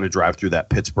have to kind of drive through that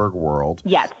Pittsburgh world.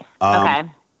 Yes. Okay.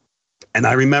 And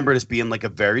I remember it as being like a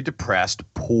very depressed,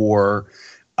 poor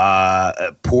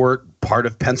part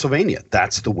of Pennsylvania.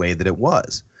 That's the way that it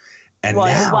was. And now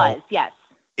it was, yes.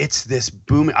 It's this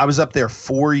booming. I was up there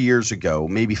 4 years ago,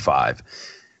 maybe 5,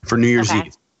 for New Year's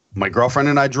Eve. My girlfriend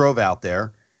and I drove out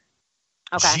there.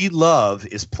 Okay. G-Love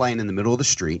is playing in the middle of the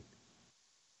street.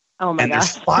 Oh my gosh. And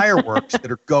there's fireworks that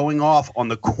are going off on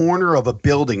the corner of a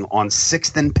building on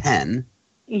 6th and Penn.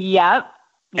 Yep.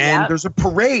 And there's a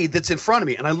parade that's in front of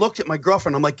me. And I looked at my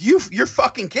girlfriend. I'm like, you're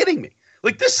fucking kidding me.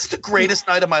 Like, this is the greatest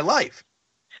night of my life.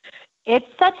 It's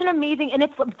such an amazing, and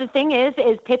the thing is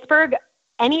Pittsburgh,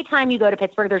 anytime you go to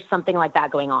Pittsburgh, there's something like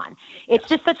that going on. It's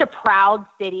just such a proud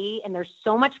city, and there's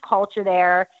so much culture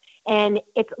there. And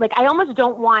it's like, I almost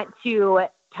don't want to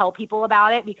tell people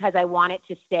about it because I want it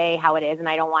to stay how it is. And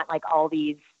I don't want like all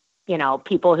these,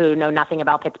 people who know nothing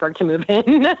about Pittsburgh to move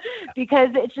in because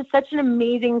it's just such an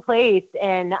amazing place.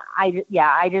 And I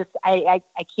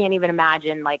can't even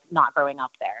imagine like not growing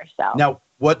up there. So now,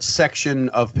 what section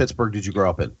of Pittsburgh did you grow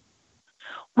up in?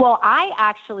 Well,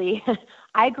 I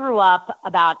grew up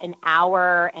about an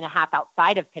hour and a half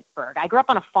outside of Pittsburgh. I grew up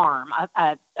on a farm,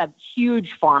 a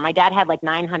huge farm. My dad had like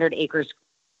 900 acres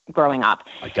growing up.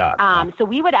 My God. So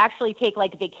we would actually take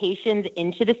like vacations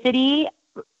into the city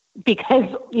because,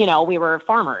 you know, we were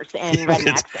farmers and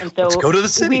rednecks. And so let's go to the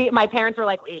city. My parents were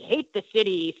like, we hate the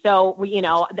city. So, you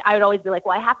know, I would always be like,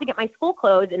 well, I have to get my school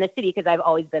clothes in the city because I've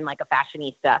always been like a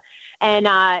fashionista. And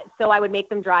so I would make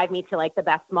them drive me to like the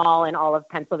best mall in all of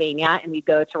Pennsylvania. And we'd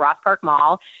go to Ross Park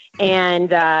Mall. And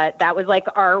that was like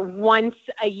our once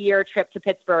a year trip to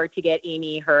Pittsburgh to get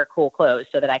Amy her cool clothes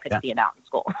so that I could stand out in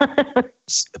school.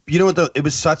 You know what, though? It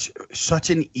was such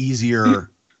an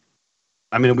easier...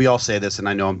 I mean, we all say this, and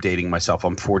I know I'm dating myself.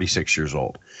 I'm 46 years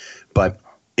old, but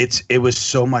it was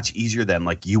so much easier then.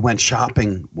 Like, you went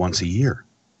shopping once a year.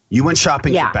 You went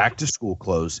shopping for back to school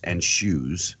clothes and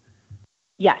shoes.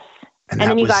 Yes. And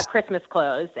then you got Christmas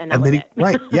clothes, and then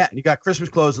right, yeah, and you got Christmas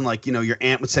clothes, and like, you know, your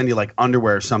aunt would send you like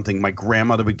underwear or something. My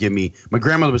grandmother was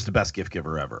the best gift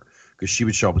giver ever because she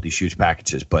would show up with these huge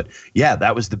packages. But yeah,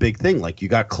 that was the big thing. Like, you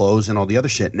got clothes and all the other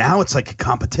shit. Now it's like a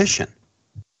competition.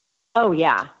 Oh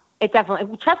yeah. It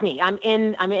definitely, trust me, I'm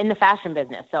in the fashion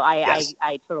business, so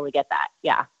I totally get that.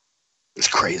 Yeah. It's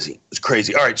crazy.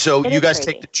 All right, so you guys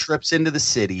take the trips into the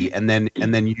city, and then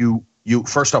you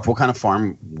first off, what kind of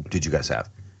farm did you guys have?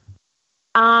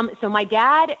 So my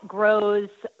dad grows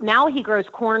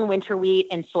corn, winter wheat,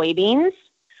 and soybeans.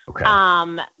 Okay.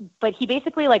 But he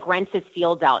basically like rents his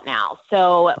fields out now.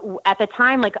 So at the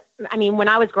time, like, I mean, when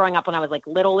I was growing up, when I was like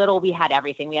little, we had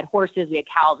everything. We had horses, we had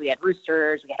cows, we had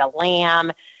roosters, we had a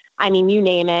lamb. I mean, you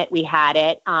name it, we had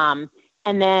it. And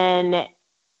then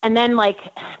like,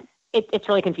 it's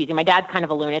really confusing. My dad's kind of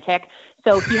a lunatic.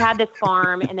 So he had this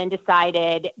farm and then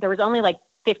decided there was only like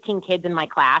 15 kids in my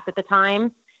class at the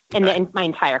time, in my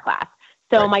entire class.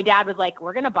 So my dad was like,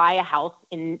 we're going to buy a house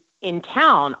in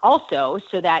town also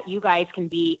so that you guys can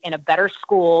be in a better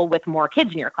school with more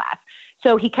kids in your class.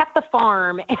 So he kept the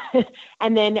farm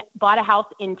and then bought a house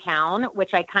in town,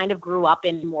 which I kind of grew up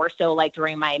in more so like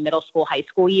during my middle school, high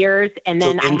school years. And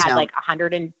then I had like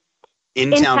 100 in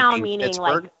town meaning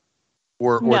Pittsburgh? like,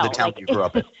 or the town like, you grew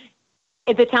up in?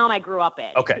 It's the town I grew up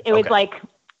in. Okay. It was like,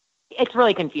 it's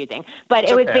really confusing, but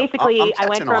it was basically, I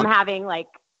went from having like,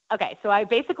 so I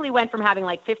basically went from having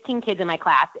like 15 kids in my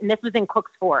class, and this was in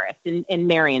Cooks Forest in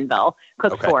Marionville,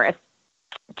 Cooks Forest,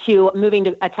 to moving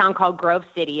to a town called Grove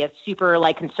City, a super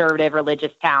like conservative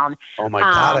religious town. Oh my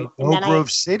God, I know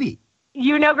Grove City.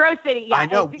 You know Grove City. Yeah, I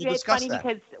know. It's funny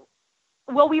because,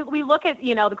 well, we look at,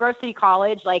 you know, the Grove City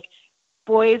College, like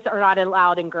boys are not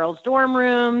allowed in girls' dorm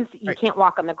rooms. You can't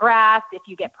walk on the grass. If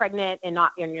you get pregnant and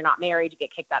you're not married, you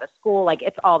get kicked out of school. Like,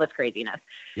 it's all this craziness.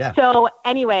 Yeah. So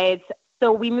anyways,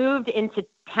 so we moved into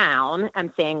town,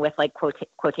 I'm saying with like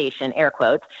quotation, air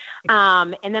quotes.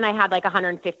 And then I had like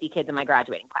 150 kids in my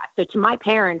graduating class. So to my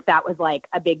parents, that was like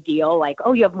a big deal. Like,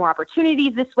 oh, you have more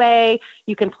opportunities this way.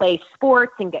 You can play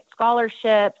sports and get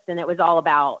scholarships. And it was all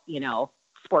about, you know,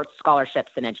 sports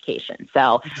scholarships and education.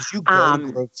 So did you go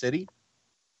to Grove City?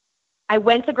 I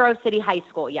went to Grove City High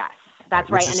School. Yes, that's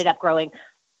right. Ended up growing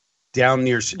down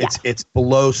near, it's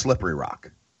below Slippery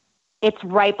Rock. It's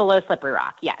right below Slippery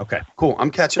Rock. Yes. Okay, cool.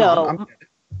 I'm catching on.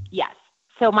 Yes.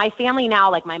 So my family now,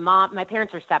 like my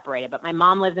parents are separated, but my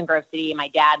mom lives in Grove City and my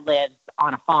dad lives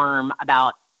on a farm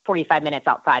about 45 minutes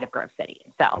outside of Grove City.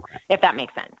 So if that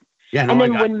makes sense. Yeah. No, and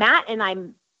then when Matt and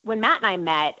I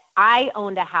met, I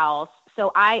owned a house.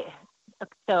 So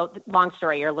long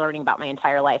story, you're learning about my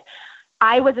entire life.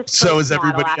 I was a so is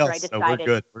everybody else. So we're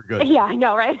good. Yeah, I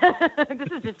know, right?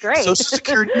 This is just great. Social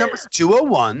Security number's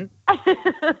 201.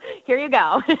 Here you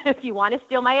go. If you want to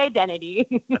steal my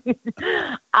identity.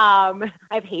 I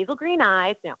have hazel green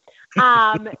eyes. No.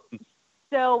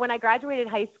 So when I graduated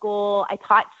high school, I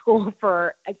taught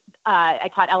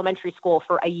elementary school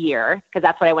for a year because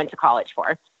that's what I went to college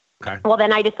for. Okay. Well,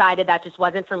 then I decided that just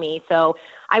wasn't for me. So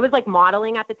I was like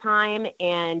modeling at the time,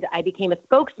 and I became a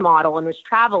spokesmodel and was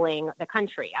traveling the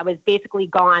country. I was basically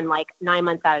gone like 9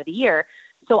 months out of the year.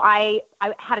 So I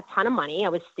had a ton of money. I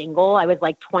was single. I was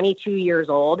like 22 years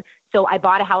old. So I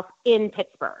bought a house in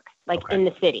Pittsburgh, in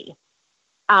the city.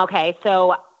 Okay.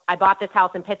 So I bought this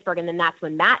house in Pittsburgh, and then that's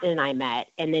when Matt and I met.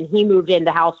 And then he moved in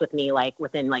the house with me like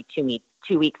within like 2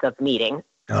 weeks of meeting.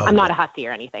 Oh, I'm not a hussy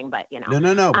or anything, but you know.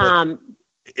 No. But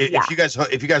if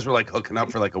you guys were like hooking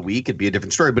up for like a week, it'd be a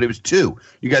different story. But it was 2.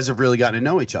 You guys have really gotten to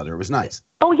know each other. It was nice.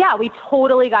 Oh yeah, we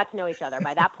totally got to know each other.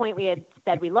 By that point, we had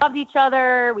said we loved each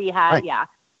other. We had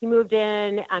He moved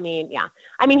in. I mean,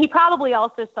 he probably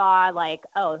also saw like,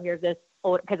 oh, here's this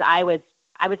old, because I was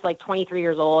like 23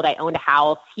 years old. I owned a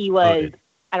house. He was.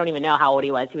 I don't even know how old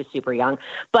he was. He was super young,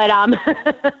 but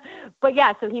but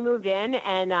yeah. So he moved in,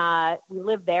 and we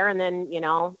lived there, and then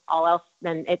all else.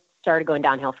 Then it started going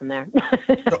downhill from there.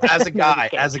 So as a guy,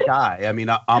 I mean,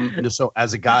 I'm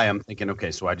thinking,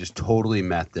 okay, so I just totally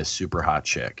met this super hot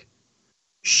chick.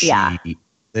 Yeah.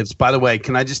 It's, by the way,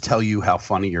 can I just tell you how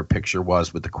funny your picture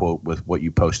was with the quote with what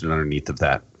you posted underneath of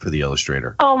that for the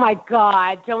illustrator? Oh my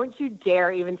God. Don't you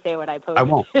dare even say what I posted. I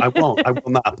won't. I will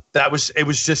not. It was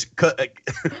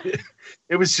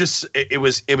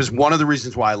one of the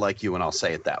reasons why I like you, and I'll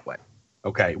say it that way.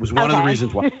 Okay. It was one of the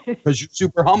reasons why, because you're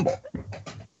super humble.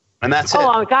 And that's it.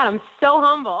 Oh my God, I'm so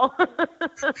humble.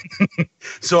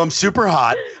 So I'm super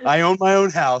hot. I own my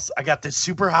own house. I got this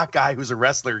super hot guy who's a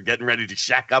wrestler getting ready to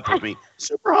shack up with me.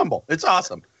 Super humble. It's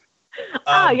awesome.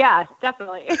 Oh yeah,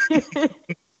 definitely.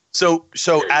 So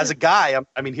as a guy,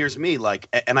 I mean, here's me. Like,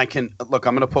 and I can look.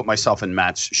 I'm going to put myself in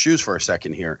Matt's shoes for a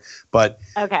second here. But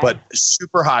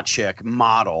super hot chick,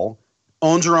 model,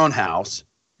 owns her own house,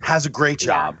 has a great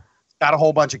job. Yeah. Got a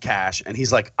whole bunch of cash, and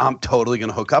he's like, I'm totally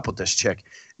going to hook up with this chick.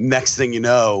 Next thing you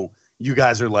know, you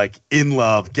guys are like in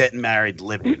love, getting married,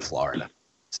 living in Florida.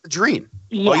 It's the dream.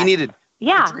 Yes. All you needed.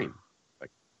 Yeah. A dream.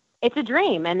 It's a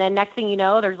dream. And then next thing you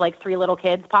know, there's like 3 little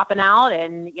kids popping out,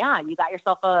 and yeah, you got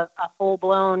yourself a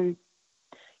full-blown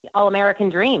all-American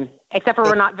dream. Except for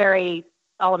we're not very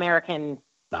all-American.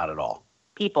 Not at all.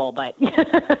 People, but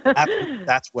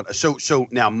that's what. So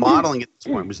now modeling at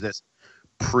this point, was this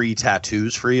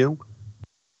pre-tattoos for you?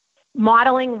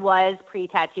 Modeling was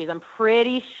pre-tattoos. I'm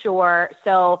pretty sure.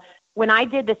 So when I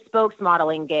did the spokes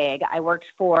modeling gig, I worked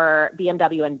for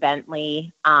BMW and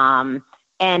Bentley. And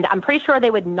I'm pretty sure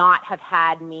they would not have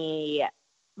had me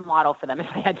model for them if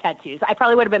I had tattoos. I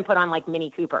probably would have been put on like Mini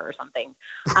Cooper or something,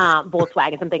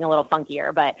 Volkswagen, something a little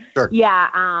funkier. But sure.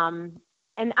 Yeah.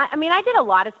 And I mean, I did a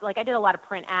lot of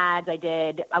print ads.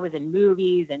 I was in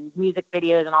movies and music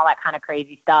videos and all that kind of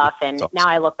crazy stuff. And now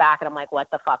I look back and I'm like,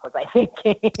 what the fuck was I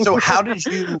thinking? So how did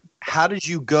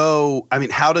you go? I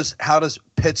mean, how does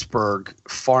Pittsburgh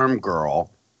farm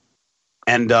girl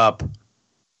end up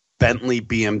Bentley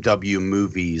BMW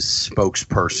movies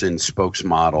spokesperson,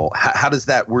 spokesmodel? How does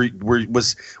that?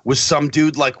 Was some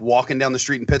dude like walking down the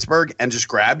street in Pittsburgh and just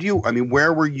grabbed you? I mean,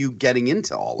 where were you getting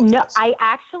into all of this? No, I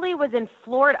actually was in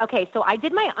Florida. Okay, so I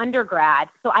did my undergrad.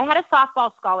 So I had a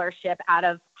softball scholarship out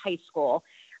of high school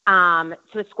to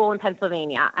a school in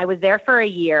Pennsylvania. I was there for a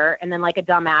year, and then like a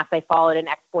dumbass, I followed an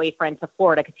ex-boyfriend to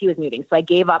Florida because he was moving. So I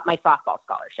gave up my softball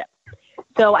scholarship.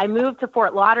 So I moved to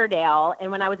Fort Lauderdale,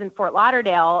 and when I was in Fort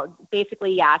Lauderdale,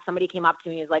 basically, somebody came up to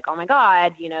me and was like, oh my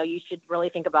God, you should really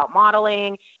think about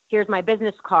modeling. Here's my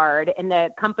business card. And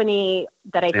the company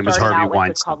that I started out with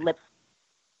was called Lips.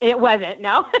 It wasn't,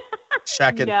 no. Just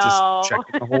checking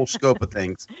the whole scope of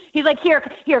things. He's like, here,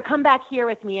 come back here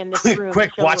with me in this room.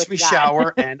 Quick, watch me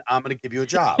shower, and I'm going to give you a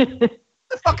job. What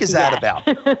the fuck is that about?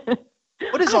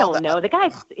 What is all that? I don't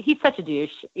know. He's such a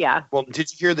douche. Yeah. Well,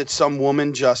 did you hear that some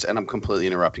woman and I'm completely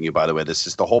interrupting you, by the way. This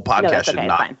is the whole podcast should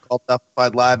not be called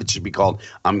Dufffified Live. It should be called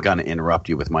I'm going to interrupt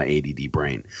you with my ADD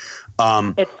brain.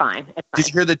 It's fine. Did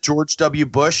you hear that George W.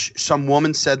 Bush, some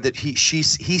woman said that he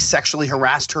sexually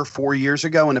harassed her 4 years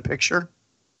ago in a picture?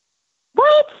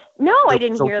 What? No, I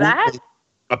didn't hear that.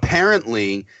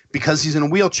 Apparently, because he's in a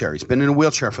wheelchair, he's been in a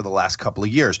wheelchair for the last couple of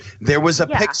years. There was a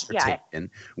picture taken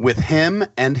with him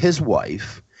and his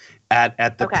wife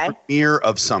at the premiere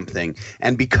of something,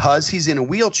 and because he's in a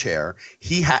wheelchair,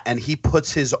 he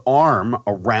puts his arm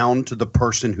around the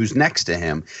person who's next to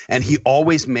him, and he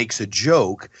always makes a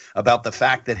joke about the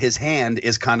fact that his hand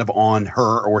is kind of on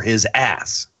her or his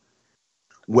ass.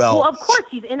 Well, of course,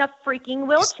 he's in a freaking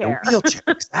wheelchair.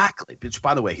 Exactly. Which,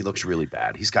 by the way, he looks really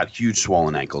bad. He's got huge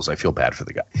swollen ankles. I feel bad for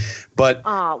the guy. But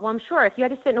well, I'm sure if you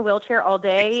had to sit in a wheelchair all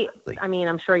day, exactly. I mean,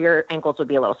 I'm sure your ankles would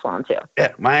be a little swollen too.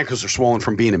 Yeah, my ankles are swollen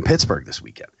from being in Pittsburgh this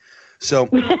weekend. So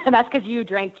that's because you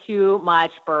drank too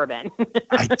much bourbon.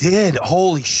 I did.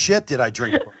 Holy shit, did I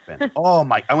drink bourbon? Oh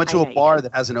my! I went to a bar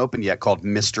that hasn't opened yet called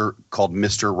Mr.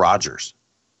 Rogers.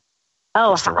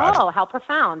 Oh, how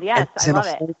profound. Yes, I love it. It's in a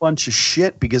whole bunch of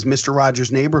shit because Mr. Rogers'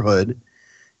 Neighborhood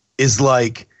is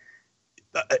like,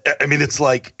 I mean, it's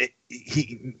like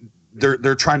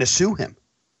they're trying to sue him.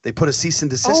 They put a cease and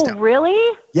desist out. Oh,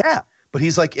 really? Yeah. But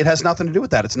he's like, it has nothing to do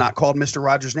with that. It's not called Mr.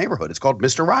 Rogers' Neighborhood. It's called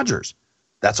Mr. Rogers.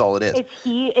 That's all it is.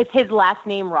 Is his last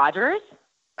name Rogers?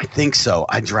 I think so.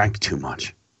 I drank too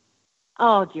much.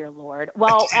 Oh, dear Lord.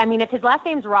 Well, I mean, if his last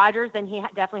name's Rogers, then he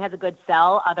definitely has a good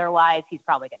sell. Otherwise, he's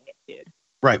probably going to get sued.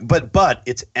 Right. But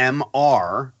it's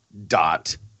Mr.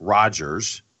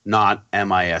 Rogers, not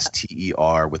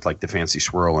Mister with like the fancy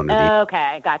swirl underneath.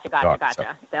 Okay.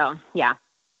 Gotcha. So, yeah.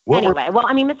 Anyway,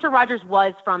 I mean, Mr. Rogers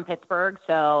was from Pittsburgh,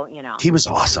 so, He was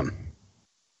awesome.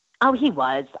 Oh, he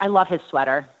was. I love his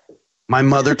sweater. My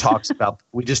mother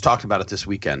we just talked about it this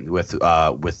weekend with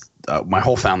my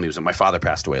whole family was in. My father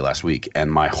passed away last week, and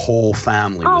my whole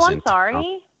family was in. Oh, I'm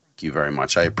sorry. Thank you very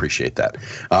much. I appreciate that.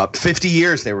 50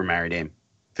 years they were married, Aim.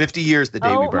 50 years the day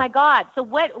we broke. Oh my God. So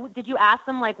what did you ask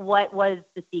them? Like, what was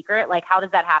the secret? Like, how does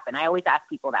that happen? I always ask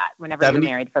people that whenever you're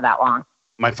married for that long.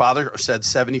 My father said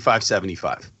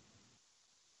 75-75.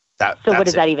 So what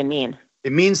does that even mean?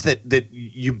 It means that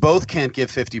you both can't give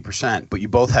 50%, but you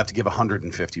both have to give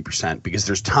 150%, because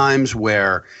there's times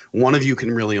where one of you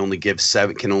can really only give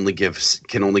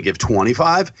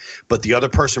 25, but the other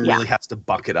person really has to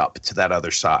buck it up to that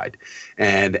other side.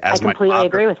 And as I completely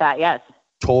agree with that. Yes.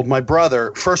 Told my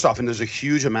brother, first off, and there's a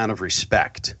huge amount of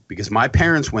respect, because my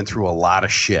parents went through a lot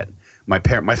of shit. My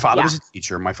father was a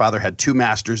teacher. My father had 2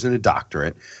 masters and a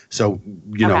doctorate. So,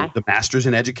 you know, the master's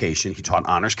in education. He taught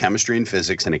honors chemistry and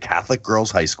physics in a Catholic girls'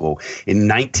 high school. In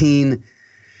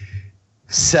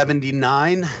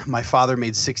 1979, my father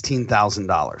made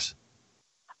 $16,000.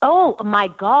 Oh, my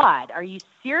God. Are you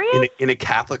serious? In a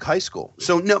Catholic high school.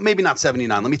 So, no, maybe not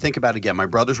 79. Let me think about it again. My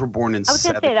brothers were born in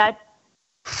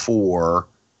 74.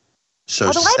 So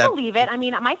although I believe it. I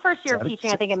mean, my first year of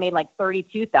teaching, I think I made like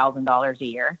 $32,000 a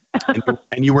year.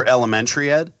 and you were elementary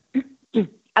ed?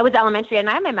 I was elementary ed, and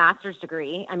I had my master's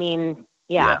degree. I mean,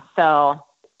 So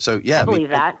yeah, I believe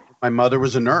that. My mother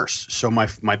was a nurse. So my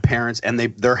parents, and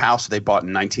their house they bought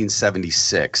in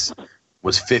 1976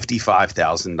 was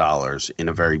 $55,000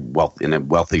 in a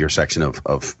wealthier section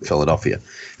of Philadelphia.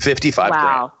 55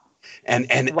 grand.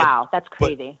 And wow, that's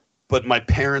crazy. But my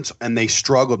parents, and they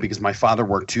struggled because my father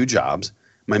worked 2 jobs.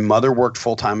 My mother worked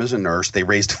full-time as a nurse. They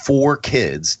raised 4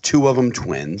 kids, 2 of them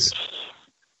twins.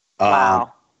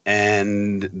 Wow.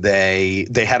 And they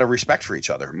had a respect for each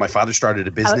other. My father started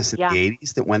a business in the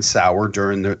 80s that went sour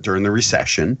during the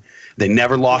recession. They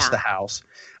never lost the house.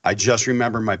 I just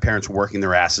remember my parents working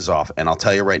their asses off. And I'll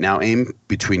tell you right now, Aim,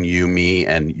 between you, me,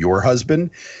 and your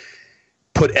husband,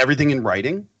 put everything in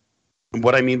writing.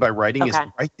 What I mean by writing is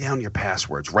write down your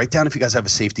passwords. Write down if you guys have a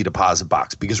safety deposit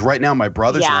box. Because right now my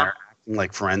brothers and I are acting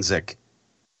like forensic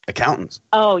accountants.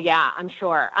 Oh, yeah, I'm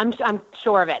sure. I'm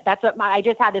sure of it. That's what I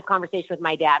just had this conversation with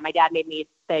my dad. My dad made me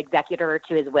the executor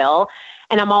to his will.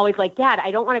 And I'm always like, Dad, I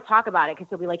don't want to talk about it, because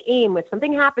he'll be like, Aim, if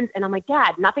something happens. And I'm like,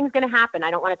 Dad, nothing's going to happen.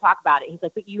 I don't want to talk about it. He's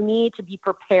like, but you need to be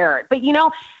prepared. But, you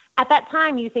know, at that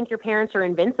time, you think your parents are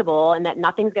invincible and that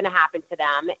nothing's going to happen to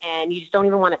them. And you just don't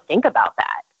even want to think about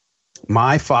that.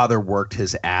 My father worked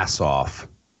his ass off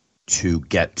to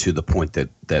get to the point that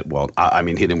I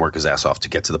mean, he didn't work his ass off to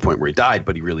get to the point where he died,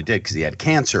 but he really did, because he had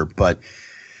cancer. But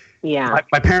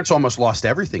my parents almost lost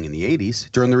everything in the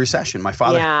 80s during the recession. My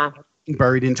father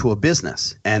buried into a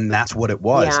business, and that's what it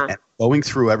was. And going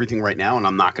through everything right now, and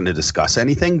I'm not going to discuss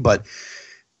anything, but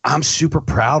I'm super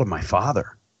proud of my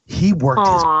father. He worked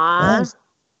his ass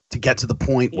to get to the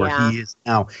point where he is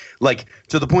now, like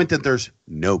to the point that there's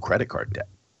no credit card debt.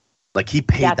 Like he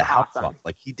paid the house off.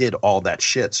 Like he did all that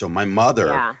shit. So my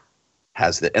mother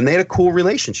has that. And they had a cool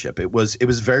relationship. It was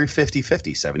very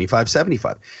 50-50,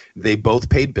 75-75. They both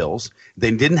paid bills.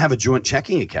 They didn't have a joint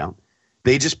checking account.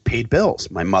 They just paid bills.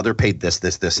 My mother paid this,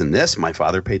 and this. My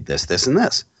father paid this, and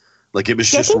this. Like it was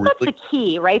just I think that's the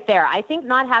key right there. I think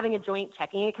not having a joint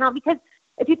checking account, because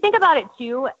if you think about it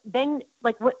too, then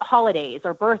like what holidays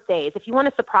or birthdays, if you want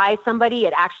to surprise somebody,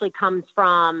 it actually comes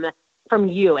from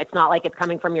you. It's not like it's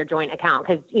coming from your joint account,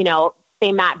 because, you know,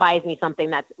 say Matt buys me something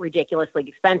that's ridiculously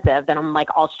expensive, then I'm like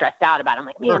all stressed out about it. I'm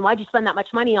like, man, why'd you spend that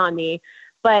much money on me?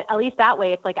 But at least that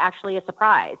way it's like actually a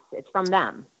surprise. It's from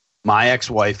them. My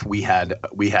ex-wife, we had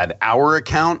our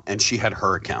account and she had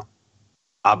her account.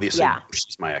 Obviously,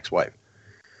 she's my ex-wife.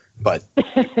 But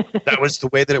that was the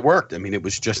way that it worked. I mean, it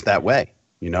was just that way.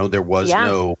 You know, there was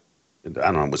no, I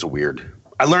don't know, it was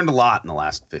I learned a lot in the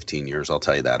last 15 years. I'll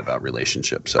tell you that about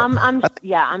relationships. So I'm sure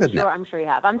you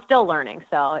have. I'm still learning.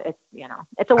 So it's, you know,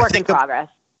 it's a work in progress.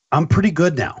 I'm pretty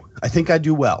good now. I think I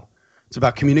do well. It's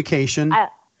about communication.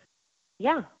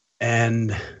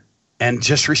 And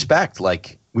just respect.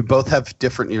 Like we both have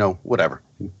different, you know, whatever.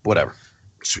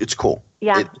 It's cool.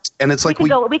 Yeah. And it's like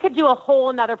we could do a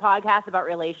whole nother podcast about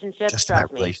relationships. Just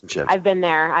about relationships. I've been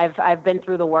there. I've been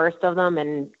through the worst of them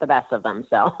and the best of them.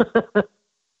 So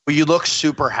Well, you look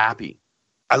super happy.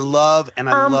 I loved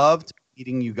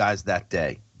meeting you guys that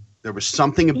day. There was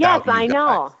something about you guys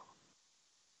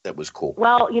that was cool.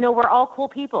 Well, you know, we're all cool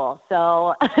people,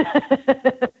 so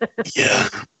yeah.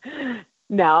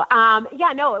 No,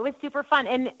 it was super fun,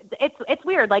 and it's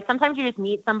weird. Like sometimes you just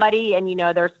meet somebody, and you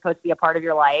know they're supposed to be a part of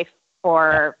your life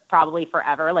for probably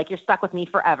forever. Like you're stuck with me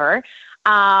forever.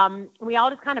 We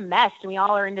all just kind of meshed, and we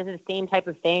all are into the same type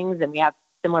of things, and we have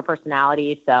similar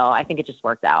personalities, so I think it just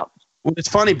worked out. Well, it's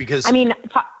funny because I mean,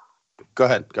 go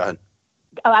ahead.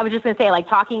 Oh, I was just going to say, like,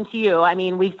 talking to you, I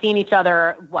mean, we've seen each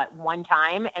other, one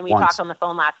time, and we talked on the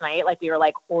phone last night like we were,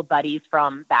 like, old buddies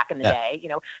from back in the day, you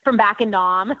know, from back in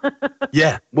Nam.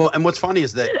 Yeah. Well, and what's funny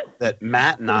is that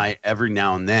Matt and I, every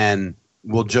now and then,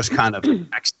 will just kind of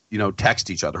text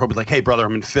each other. He'll be like, hey, brother,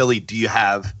 I'm in Philly.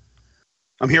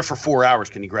 I'm here for 4 hours.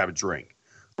 Can you grab a drink?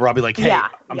 Or I'll be like, hey,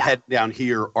 I'm heading down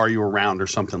here. Are you around? Or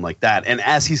something like that. And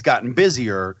as he's gotten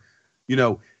busier,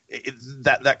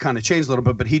 that kind of changed a little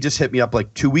bit, but he just hit me up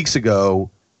like 2 weeks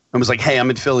ago and was like, hey, I'm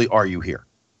in Philly. Are you here?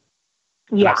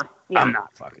 Yeah. I'm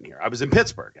not fucking here. I was in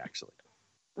Pittsburgh, actually.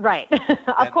 Right.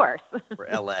 Of course. Or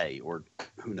LA, or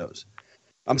who knows.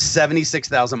 I'm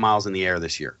 76,000 miles in the air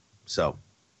this year. So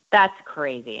that's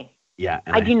crazy. Yeah.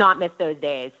 I do not miss those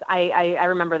days. I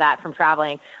remember that from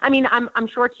traveling. I mean, I'm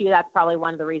sure too, that's probably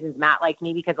one of the reasons Matt liked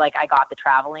me, because like I got the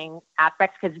traveling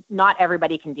aspects, because not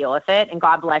everybody can deal with it. And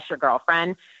God bless your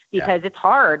girlfriend, because it's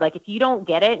hard. Like if you don't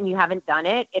get it and you haven't done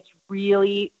it, it's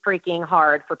really freaking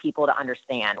hard for people to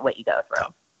understand what you go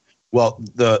through. Well,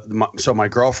 so my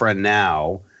girlfriend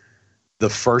now, the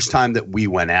first time that we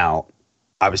went out,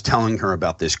 I was telling her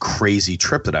about this crazy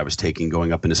trip that I was taking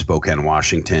going up into Spokane,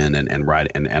 Washington,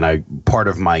 and I, part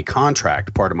of my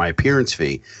contract, part of my appearance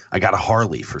fee, I got a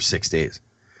Harley for 6 days.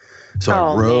 So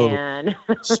I rode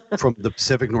from the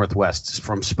Pacific Northwest,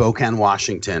 from Spokane,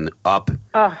 Washington, up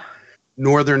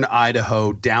northern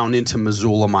Idaho, down into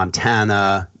Missoula,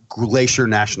 Montana, Glacier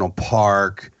National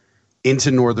Park,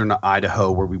 into northern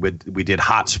Idaho, where we did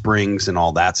hot springs and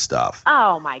all that stuff.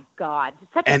 Oh my God,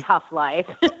 such a tough life.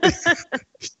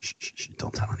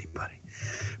 Don't tell anybody.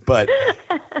 But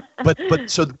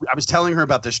so I was telling her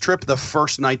about this trip the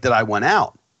first night that I went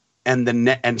out, and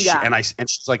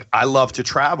she's like, I love to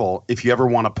travel. If you ever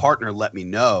want a partner, let me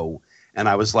know. And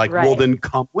I was like, well, then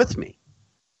come with me.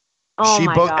 Oh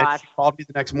my gosh. And she called me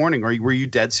the next morning. Were you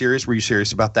dead serious? Were you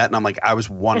serious about that? And I'm like, I was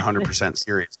 100%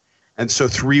 serious. And so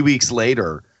 3 weeks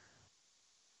later,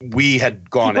 we had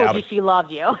gone out. She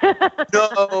loved you.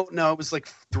 No, it was like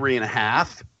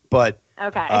 3.5. But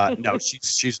okay. No,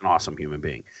 she's an awesome human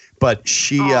being. But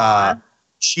she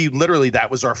literally, that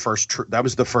was our first trip. That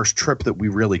was the first trip that we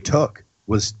really took,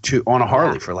 was on a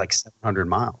Harley for like 700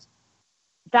 miles.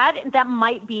 That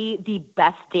might be the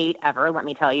best date ever. Let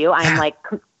me tell you, I'm like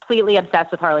completely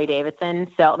obsessed with Harley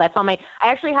Davidson. So that's I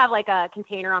actually have like a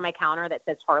container on my counter that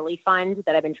says Harley Fund,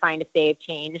 that I've been trying to save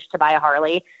change to buy a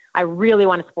Harley. I really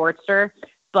want a Sportster,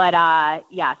 but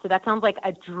so that sounds like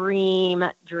a dream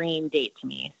date to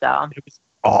me. So it was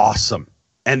awesome.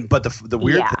 But the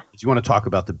weird thing is, you want to talk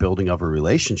about the building of a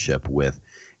relationship with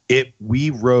it.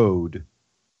 We rode,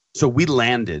 so we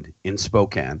landed in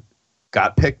Spokane,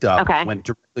 got picked up, went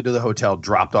directly to the hotel,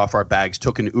 dropped off our bags,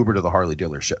 took an Uber to the Harley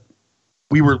dealership.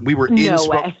 We were in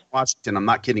Spokane, Washington. I'm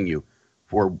not kidding you,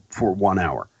 for 1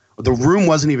 hour. The room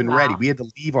wasn't even ready. We had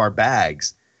to leave our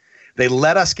bags. They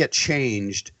let us get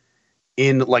changed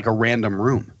in like a random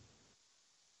room.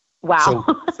 Wow.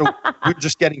 So we were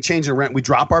just getting changed in rent. We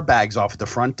drop our bags off at the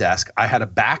front desk. I had a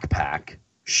backpack.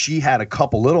 She had a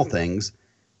couple little things,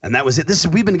 and that was it.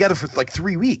 We've been together for like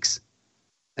 3 weeks.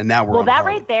 And now we're that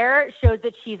right there shows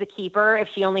that she's a keeper if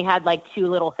she only had like 2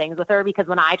 little things with her, because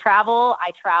when I travel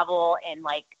in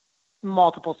like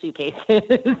multiple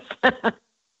suitcases.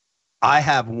 I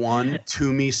have one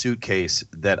Toomey suitcase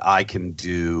that I can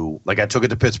do. Like I took it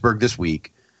to Pittsburgh this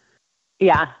week.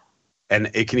 Yeah. And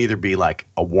it can either be like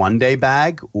a 1-day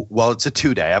bag. Well, it's a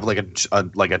 2-day. I have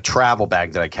like a travel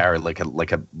bag that I carry, like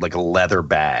a leather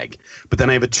bag. But then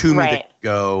I have a Toomey that can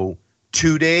go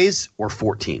 2 days or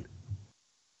 14.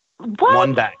 What?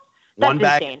 One bag. That's one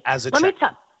bag insane. as a Let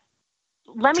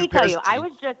me tell you, I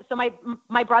was just, so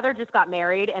my brother just got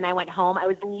married and I went home. I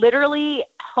was literally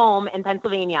home in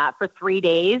Pennsylvania for 3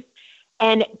 days,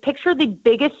 and picture the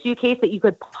biggest suitcase that you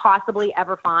could possibly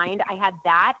ever find. I had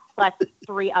that plus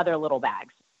 3 other little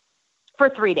bags for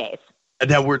 3 days.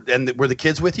 And now were the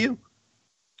kids with you?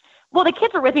 Well, the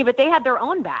kids were with me, but they had their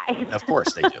own bags. Of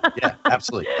course they do. Yeah,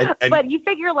 absolutely. But you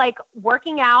figure, like,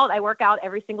 working out, I work out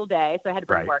every single day, so I had to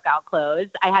bring workout clothes.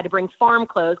 I had to bring farm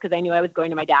clothes because I knew I was going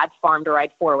to my dad's farm to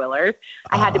ride 4-wheelers.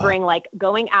 I had to bring, like,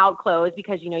 going out clothes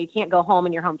because, you can't go home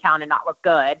in your hometown and not look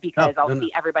good because I'll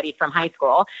see everybody from high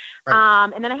school. Right.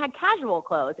 And then I had casual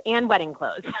clothes and wedding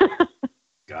clothes.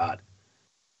 God.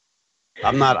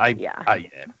 I'm not,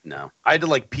 no. I had to,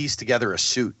 like, piece together a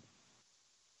suit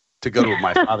to go to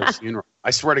my father's funeral.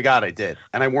 I swear to God I did.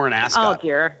 And I wore an ascot. Oh,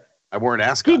 dear. I wore an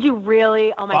ascot. Did you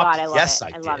really? Oh, my God. I love yes,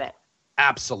 it. I love it.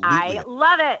 Absolutely. I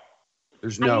love it.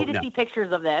 I need to see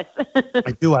pictures of this.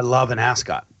 I do. I love an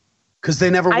ascot. Because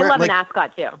they never wear it. I love an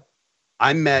ascot, too.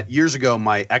 I met, years ago,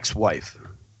 my ex-wife.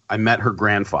 I met her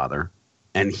grandfather.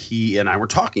 and he and I were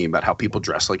talking about how people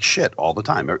dress like shit all the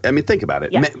time. I mean, think about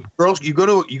it. Yeah. Girls, you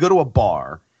go to a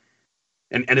bar,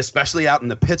 and especially out in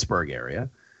the Pittsburgh area,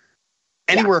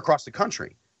 anywhere across the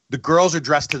country, the girls are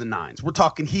dressed to the nines. We're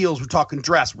talking heels, we're talking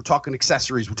dress, we're talking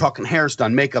accessories, we're talking hair's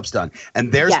done, makeup's done,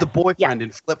 and there's the boyfriend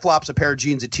in flip flops, a pair of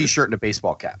jeans, a t-shirt, and a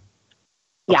baseball cap.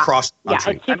 Across the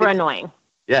country. Yeah, it's super annoying.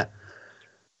 Yeah.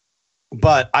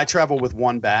 But I travel with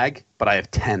one bag, but I have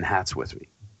 10 hats with me.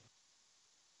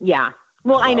 Yeah.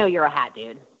 Well, I know you're a hat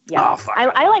dude. Yeah. Oh,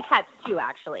 I like hats too,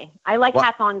 actually. I like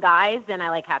hats on guys, and I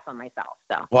like hats on myself.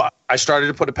 So. Well, I started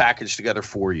to put a package together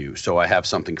for you, so I have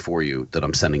something for you that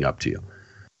I'm sending up to you.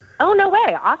 Oh, no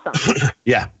way. Awesome.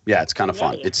 Yeah, it's kind of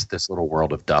fun. It's this little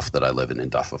world of Duff that I live in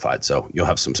Duffified, so you'll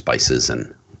have some spices and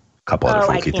a couple other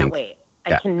funky things. I can't wait.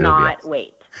 I cannot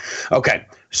wait. Okay,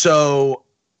 so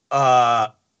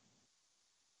Flora,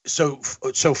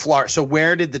 so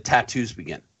where did the tattoos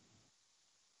begin?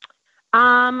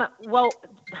 Well,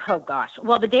 oh gosh.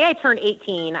 Well, the day I turned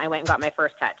 18, I went and got my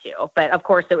first tattoo. But of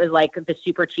course, it was like the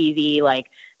super cheesy,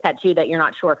 like tattoo that you're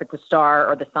not sure if it's a star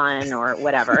or the sun or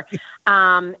whatever.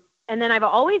 And then I've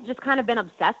always just kind of been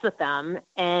obsessed with them.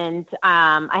 And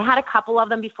I had a couple of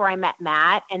them before I met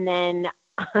Matt. And then,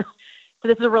 so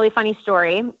this is a really funny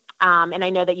story. And I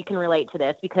know that you can relate to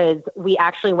this because we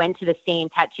actually went to the same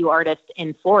tattoo artist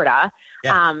in Florida.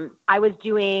 Yeah. I was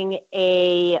doing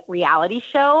a reality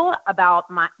show about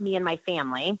me and my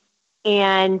family,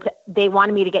 and they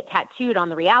wanted me to get tattooed on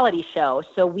the reality show.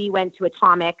 So we went to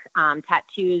Atomic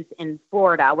Tattoos in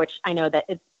Florida, which I know that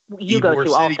you go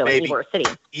to also in Ybor City.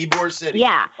 Ybor City.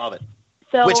 Yeah. Love it.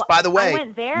 So which, by the way, I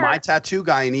went there. My tattoo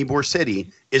guy in Ybor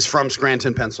City is from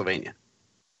Scranton, Pennsylvania.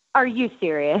 Are you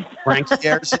serious? Frank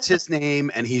Scares is his name,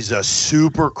 and he's a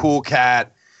super cool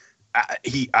cat.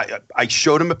 I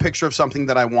showed him a picture of something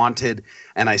that I wanted,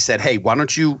 and I said, hey, why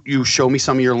don't you show me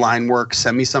some of your line work,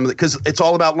 send me some of it, because it's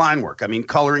all about line work. I mean,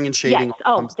 coloring and shading. Yes.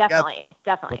 Oh, definitely.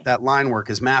 But that line work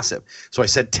is massive. So I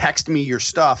said, text me your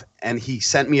stuff, and he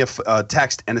sent me a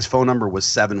text, and his phone number was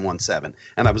 717.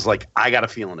 And I was like, I got a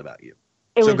feeling about you.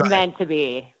 It was meant to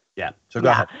be. Yeah. So go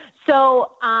ahead.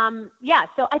 So,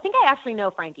 so I think I actually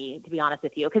know Frankie, to be honest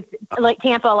with you, because like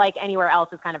Tampa, like anywhere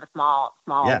else, is kind of a small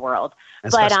world.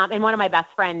 But and one of my best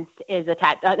friends is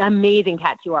an amazing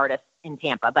tattoo artist in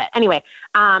Tampa. But anyway,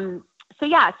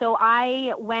 so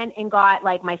I went and got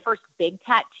like my first big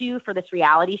tattoo for this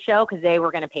reality show because they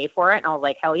were going to pay for it, and I was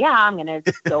like, hell yeah, I'm going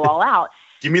to go all out.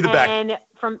 Give me the back.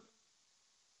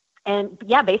 And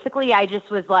basically, I just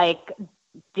was like,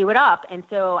 do it up. And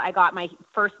so I got my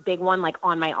first big one like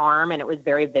on my arm, and it was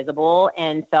very visible.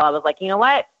 And so I was like, you know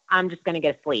what? I'm just going to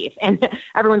get a sleeve. And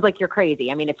everyone's like, you're crazy.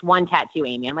 I mean, it's one tattoo,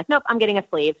 Amy. I'm like, nope, I'm getting a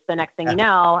sleeve. So next thing you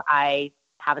know, I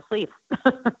have a sleeve.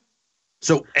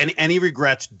 So any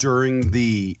regrets during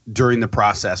the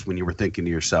process when you were thinking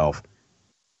to yourself,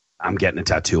 I'm getting a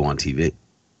tattoo on TV?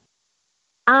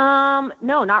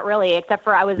 No, not really, except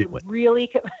for I was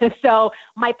really, so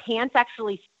my pants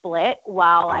actually split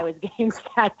while I was getting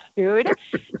tattooed.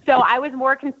 So I was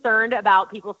more concerned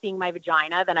about people seeing my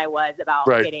vagina than I was about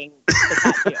getting the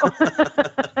tattoo.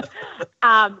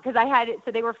 Because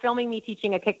so they were filming me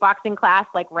teaching a kickboxing class,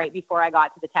 like right before I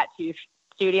got to the tattoo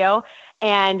studio.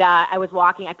 And I was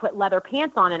walking, I put leather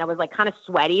pants on, and I was like kind of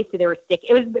sweaty. So they were sticky.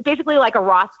 It was basically like a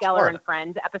Ross Geller and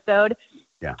Friends episode.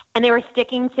 Yeah. And they were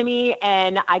sticking to me,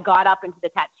 and I got up into the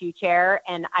tattoo chair,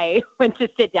 and I went to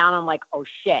sit down. I'm like, oh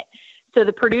shit. So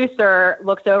the producer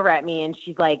looks over at me, and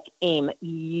she's like, Aim,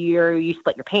 you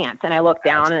split your pants. And I look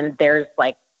down, and there's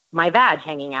like my vag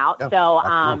hanging out. Yeah. So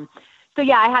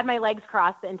I had my legs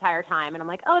crossed the entire time, and I'm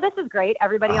like, oh, this is great.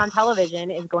 Everybody on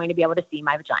television is going to be able to see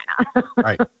my vagina.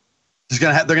 Right.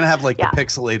 They're gonna have like the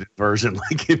pixelated version,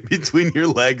 like in between your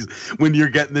legs when you're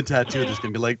getting the tattoo. There's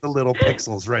gonna be like the little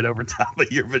pixels right over top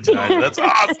of your vagina. That's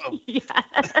awesome. This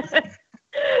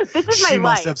is my she life.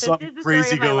 Must have something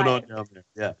crazy going on down there.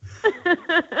 Yeah.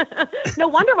 No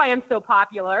wonder why I'm so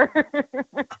popular.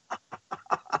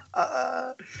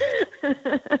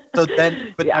 So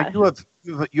then, but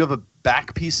you have a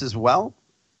back piece as well.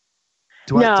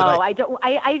 I don't.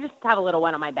 I just have a little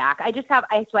one on my back. I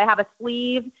have a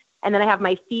sleeve. And then I have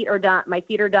my feet are done.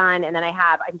 And then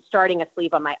I'm starting a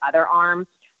sleeve on my other arm.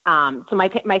 So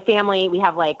my family, we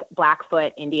have like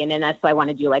Blackfoot Indian in us. So I want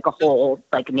to do like a whole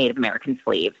like Native American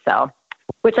sleeve. So,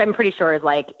 which I'm pretty sure is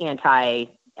like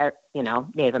Native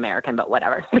American, but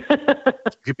whatever. You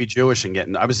could be Jewish and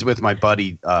getting. I was with my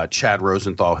buddy Chad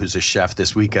Rosenthal, who's a chef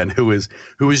this weekend, who is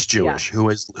Jewish, who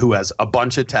has a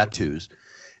bunch of tattoos,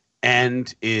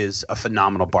 and is a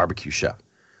phenomenal barbecue chef.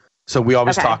 So we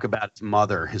always Okay. talk about his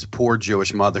mother, his poor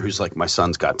Jewish mother, who's like, my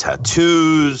son's got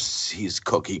tattoos. He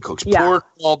cooks Yeah. pork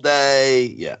all day.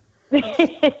 Yeah.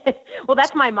 Well,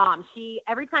 that's my mom.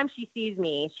 Every time she sees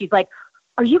me, she's like,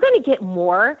 "Are you going to get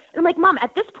more?" And I'm like, "Mom,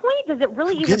 at this point, does it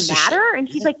really Who even gives a matter?" shit? And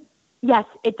she's Yeah. like, "Yes,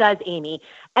 it does, Amy."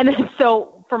 And then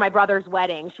so for my brother's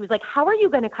wedding, she was like, "How are you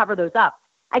going to cover those up?"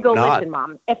 I go, Not. "Listen,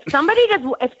 Mom, if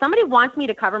somebody wants me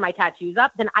to cover my tattoos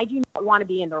up, then I do not want to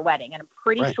be in their wedding." And I'm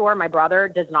pretty Right. sure my brother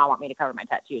does not want me to cover my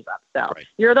tattoos up. So Right.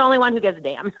 you're the only one who gives a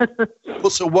damn. Well,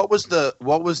 so what was the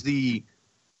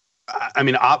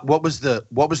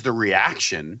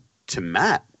reaction to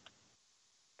Matt?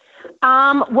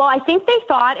 Well, I think they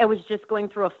thought I was just going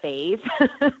through a phase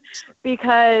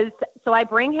because so I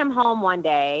bring him home one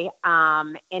day,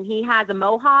 and he has a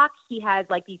mohawk. He has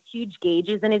like these huge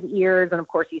gauges in his ears, and of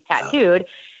course he's tattooed.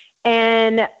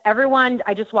 And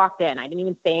I just walked in. I didn't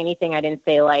even say anything. I didn't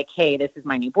say like, "Hey, this is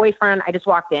my new boyfriend." I just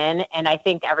walked in, and I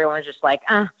think everyone was just like,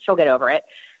 she'll get over it.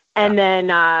 And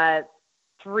then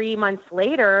 3 months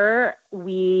later,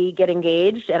 we get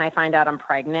engaged, and I find out I'm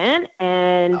pregnant.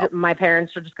 And my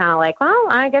parents are just kind of like, "Well,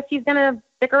 I guess he's gonna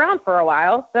stick around for a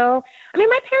while." So, I mean,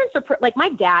 my parents are like, my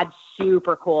dad's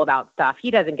super cool about stuff. He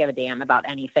doesn't give a damn about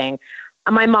anything.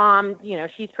 My mom,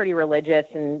 she's pretty religious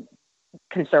and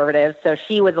conservative, so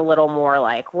she was a little more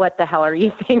like, "What the hell are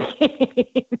you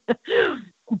thinking?"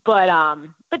 But I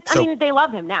mean, they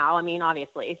love him now. I mean,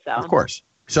 obviously. So Of course.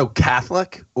 So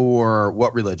Catholic or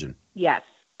what religion? yes,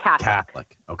 Catholic.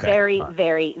 Catholic. Okay. Very, All right.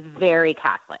 very, very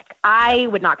Catholic. I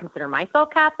would not consider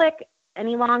myself Catholic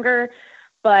any longer,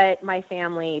 but my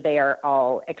family, they are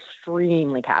all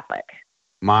extremely Catholic.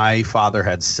 My father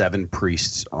had 7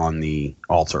 priests on the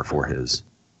altar for his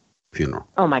funeral.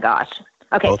 Oh my gosh.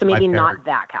 Okay, Both so maybe my not parents-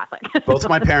 that Catholic. Both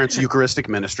my parents Eucharistic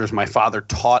ministers. My father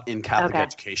taught in Catholic Okay.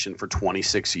 education for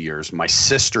 26 years. My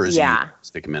sister is Yeah. a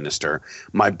Eucharistic minister.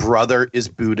 My brother is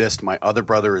Buddhist. My other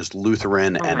brother is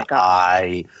Lutheran, Oh my and God.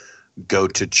 I go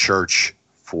to church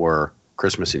for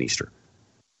Christmas and Easter.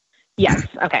 Yes.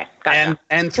 Okay. Gotcha.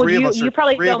 And three well, of us you are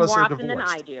probably three go of us more are often than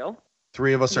divorced. I do.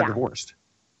 3 of us are Yeah. divorced.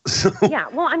 So Yeah.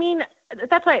 Well, I mean,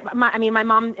 that's why my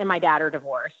mom and my dad are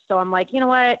divorced. So I'm like, you know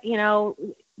what?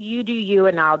 You do you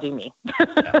and I'll do me.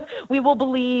 We will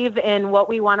believe in what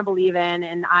we want to believe in.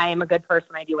 And I am a good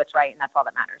person. I do what's right. And that's all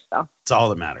that matters. So it's all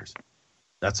that matters.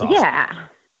 That's awesome. yeah.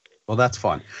 Well, that's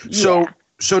fun. So Yeah.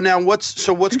 so now what's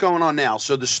going on now?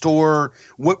 So the store,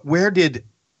 where did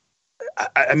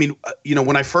I mean,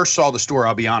 when I first saw the store,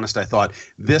 I'll be honest, I thought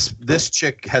this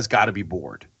chick has got to be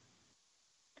bored.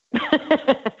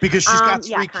 Because she's got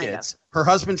 3 yeah, kind kids. Her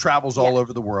husband travels all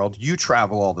over the world. You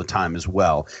travel all the time as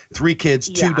well. 3 kids,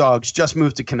 2 Yeah. dogs, just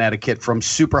moved to Connecticut from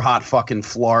super hot fucking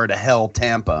Florida hell,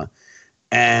 Tampa.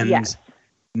 And Yes.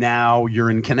 now you're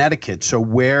in Connecticut. So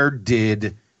where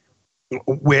did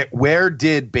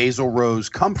Basil Rose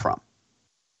come from?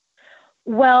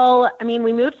 Well, I mean,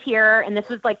 we moved here, and this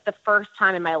was like the first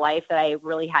time in my life that I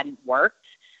really hadn't worked.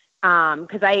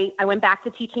 Because I went back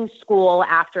to teaching school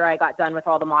after I got done with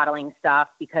all the modeling stuff,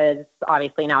 because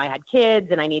obviously now I had kids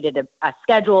and I needed a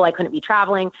schedule. I couldn't be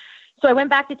traveling. So I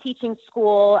went back to teaching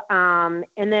school, and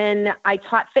then I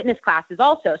taught fitness classes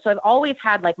also. So I've always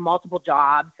had like multiple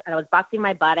jobs, and I was busting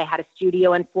my butt. I had a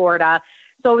studio in Florida.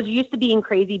 So I was used to being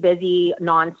crazy busy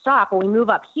nonstop. But we move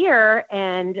up here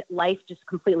and life just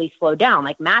completely slowed down.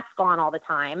 Like Matt's gone all the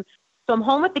time. So I'm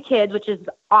home with the kids, which is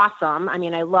awesome. I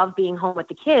mean, I love being home with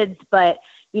the kids, but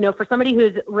for somebody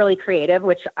who's really creative,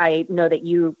 which I know that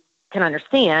you can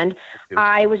understand,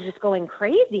 I was just going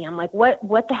crazy. I'm like, what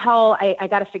the hell? I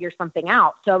got to figure something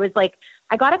out. So I was like,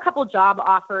 I got a couple job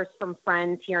offers from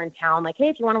friends here in town. Like, hey,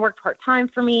 if you want to work part-time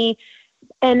for me.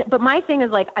 But my thing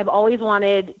is like, I've always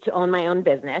wanted to own my own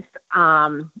business.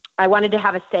 I wanted to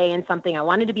have a say in something. I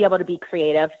wanted to be able to be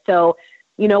creative. So,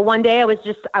 one day I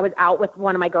was out with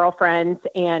one of my girlfriends,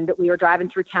 and we were driving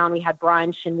through town. We had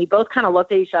brunch, and we both kind of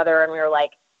looked at each other, and we were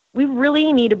like, we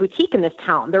really need a boutique in this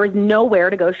town. There is nowhere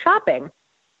to go shopping.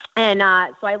 And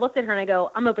so I looked at her and I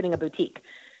go, I'm opening a boutique.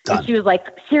 Done. And she was like,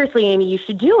 seriously, Amy, you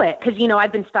should do it. Because,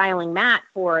 I've been styling Matt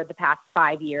for the past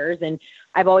 5 years, and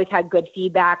I've always had good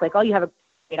feedback. Like, oh, you have a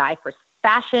great eye for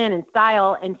fashion and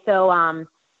style. And so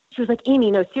she was like,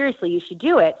 Amy, no, seriously, you should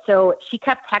do it. So she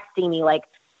kept texting me like,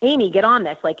 Amy, get on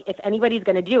this. Like, if anybody's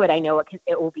going to do it, I know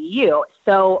it will be you.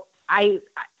 So I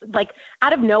like,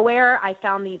 out of nowhere, I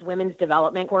found these women's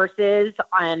development courses,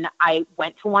 and I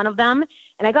went to one of them,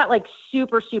 and I got like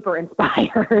super, super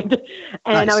inspired.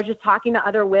 And Nice. I was just talking to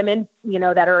other women,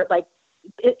 that are like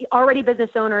already business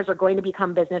owners or going to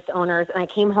become business owners. And I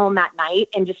came home that night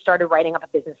and just started writing up a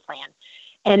business plan.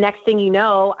 And next thing you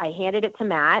know, I handed it to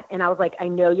Matt and I was like, I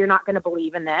know you're not going to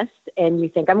believe in this and you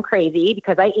think I'm crazy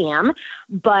because I am,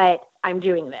 but I'm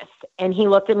doing this. And he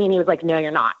looked at me and he was like, no,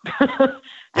 you're not. And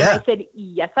I said,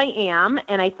 yes, I am.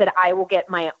 And I said, I will get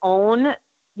my own,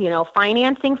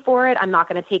 financing for it. I'm not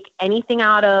going to take anything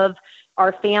out of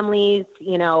our family's,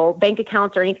 bank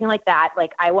accounts or anything like that.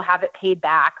 Like, I will have it paid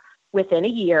back within a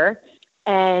year.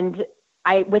 And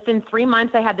within 3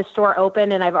 months, I had the store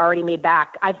open and I've already made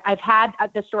back. I've had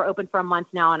the store open for a month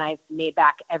now and I've made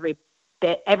back every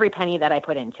penny that I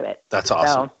put into it. That's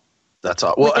awesome. So, that's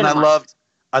awesome. Well, and I loved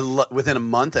within a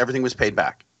month, everything was paid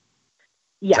back.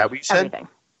 Yeah. Is that what you said? Everything.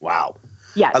 Wow.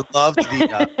 Yes. I loved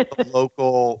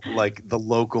the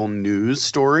local news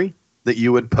story that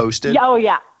you had posted. Oh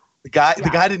yeah. The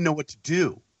guy didn't know what to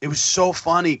do. It was so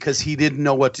funny because he didn't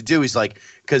know what to do. He's like,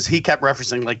 because he kept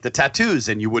referencing like the tattoos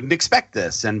and you wouldn't expect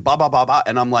this and blah, blah, blah, blah.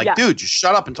 And I'm like, dude, just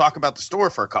shut up and talk about the store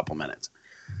for a couple minutes.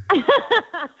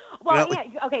 Well,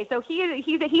 okay. So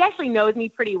he actually knows me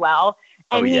pretty well.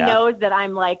 And he knows that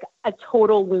I'm like a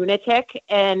total lunatic.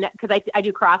 And because I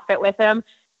do CrossFit with him.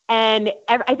 And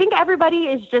I think everybody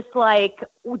is just like,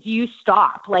 do you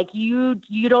stop? Like you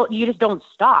just don't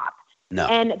stop. No.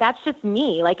 And that's just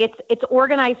me. Like it's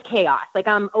organized chaos. Like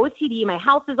I'm OCD. My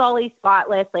house is always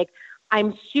spotless. Like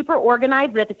I'm super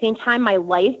organized, but at the same time, my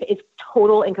life is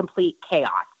total and complete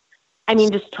chaos. I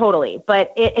mean, just totally.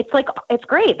 But it's like, it's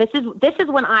great. This is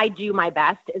when I do my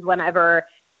best, is whenever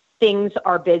things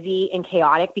are busy and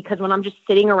chaotic, because when I'm just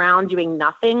sitting around doing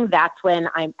nothing, that's when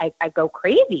I go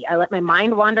crazy. I let my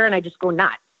mind wander and I just go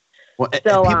nuts. Well,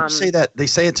 so, people say that. They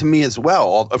say it to me as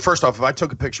well. First off, if I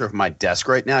took a picture of my desk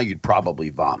right now, you'd probably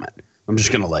vomit. I'm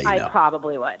just going to let you know. I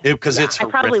probably would. Because it's I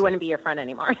probably wouldn't be your friend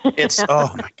anymore.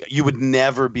 Oh my God. You would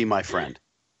never be my friend.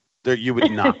 You would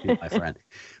not be my friend.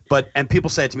 And people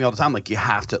say it to me all the time. Like, you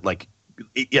have to, like,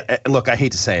 look, I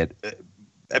hate to say it.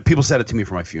 People said it to me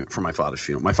for my father's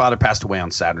funeral. My father passed away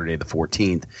on Saturday the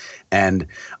 14th, and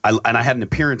I had an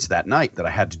appearance that night that I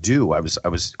had to do. I was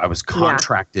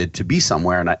contracted to be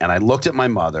somewhere, and I looked at my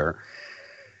mother,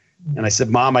 and I said,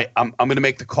 "Mom, I'm going to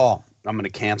make the call. I'm going to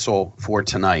cancel for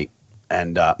tonight."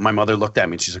 And my mother looked at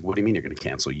me and she's like, "What do you mean you're going to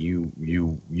cancel? You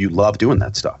love doing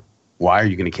that stuff. Why are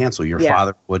you going to cancel? Your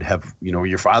father would have,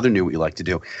 your father knew what you like to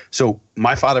do." So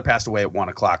my father passed away at 1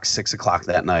 o'clock, 6 o'clock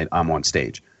that night. I'm on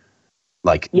stage.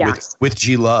 Like with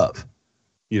G Love,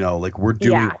 like we're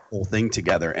doing the whole thing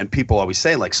together. And people always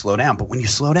say, like, slow down. But when you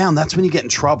slow down, that's when you get in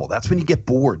trouble. That's when you get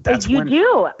bored. That's when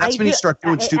you start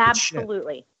doing stupid shit.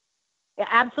 Absolutely. Yeah,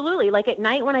 absolutely. Like at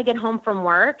night when I get home from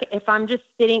work, if I'm just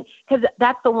sitting, because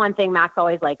that's the one thing Matt's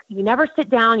always like, you never sit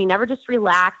down, you never just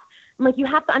relax. I'm like, you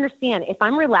have to understand, if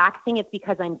I'm relaxing, it's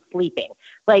because I'm sleeping.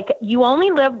 Like, you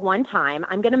only live one time.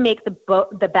 I'm going to make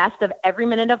the best of every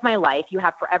minute of my life. You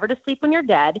have forever to sleep when you're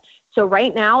dead. So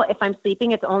right now, if I'm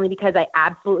sleeping, it's only because I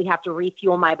absolutely have to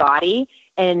refuel my body,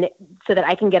 and so that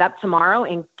I can get up tomorrow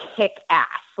and kick ass.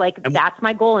 Like, that's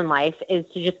my goal in life, is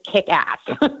to just kick ass.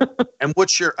 And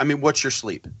what's your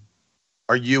sleep?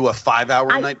 Are you a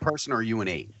 5-hour a night person, or are you an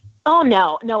 8? Oh,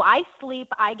 no, I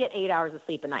get 8 hours of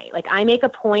sleep a night. Like, I make a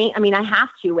point. I mean, I have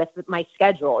to with my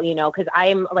schedule, because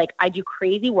I'm like, I do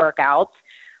crazy workouts.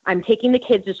 I'm taking the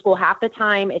kids to school half the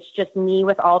time. It's just me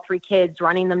with all 3 kids,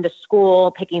 running them to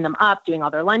school, picking them up, doing all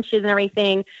their lunches and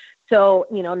everything. So,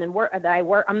 and then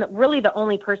I'm really the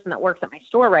only person that works at my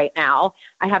store right now.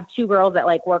 I have 2 girls that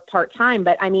like work part-time,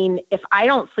 but I mean, if I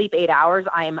don't sleep 8 hours,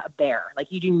 I am a bear.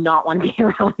 Like, you do not want to be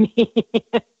around me.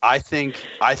 I think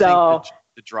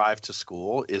the drive to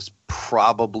school is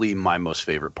probably my most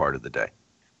favorite part of the day.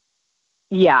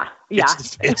 Yeah.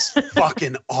 It's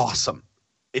fucking awesome.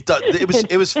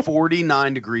 It was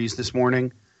 49 degrees this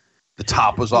morning. The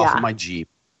top was off of my Jeep.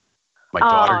 My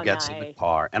daughter gets in the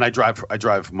car, and I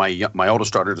drive my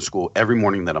oldest daughter to school every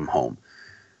morning that I'm home.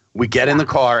 We get in the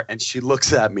car, and she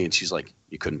looks at me and she's like,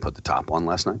 "You couldn't put the top on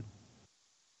last night?"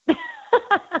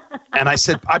 And I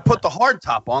said, "I put the hard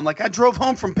top on. Like, I drove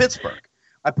home from Pittsburgh.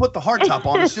 I put the hard top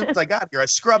on as soon as I got here. I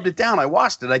scrubbed it down. I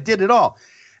washed it. I did it all."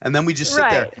 And then we just sit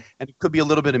there, and it could be a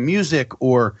little bit of music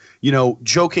or,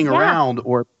 joking around,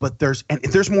 but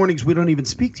there's mornings we don't even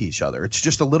speak to each other. It's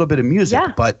just a little bit of music.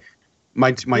 Yeah. But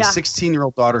my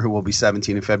 16-year-old daughter, who will be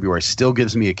 17 in February, still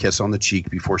gives me a kiss on the cheek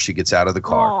before she gets out of the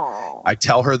car. Aww. I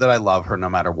tell her that I love her no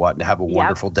matter what, and to have a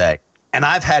wonderful day. And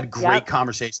I've had great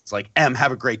conversations like, "Em,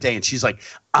 have a great day." And she's like,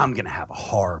 "I'm going to have a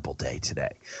horrible day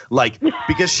today." Like,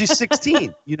 because she's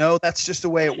 16, that's just the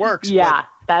way it works. Yeah,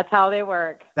 that's how they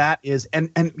work. That is.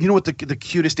 And you know what, the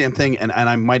cutest damn thing, and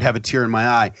I might have a tear in my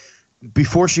eye.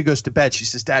 Before she goes to bed, she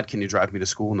says, "Dad, can you drive me to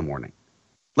school in the morning?"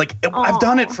 Like I've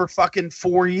done it for fucking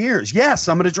 4 years. Yes,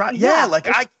 I'm going to drive. Yeah. Like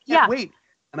I can't wait.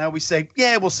 And I always say,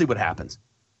 yeah, we'll see what happens.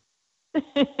 But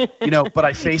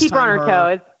I FaceTime keep her on her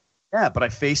toes. Yeah. But I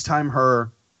FaceTime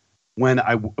her when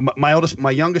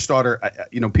my youngest daughter,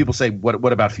 people say,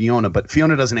 what about Fiona? But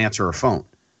Fiona doesn't answer her phone.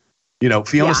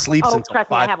 Fiona sleeps until 5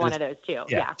 trust me, I have minutes. one of those too.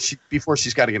 Yeah. Before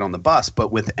she's got to get on the bus.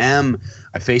 But with M,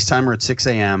 I FaceTime her at 6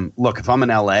 a.m. Look, if I'm in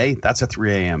LA, that's a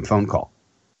 3 a.m. phone call.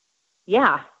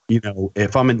 Yeah.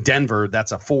 If I'm in Denver,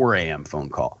 that's a 4 a.m. phone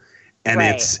call.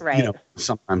 And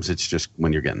sometimes it's just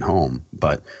when you're getting home.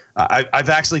 But I've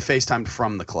actually FaceTimed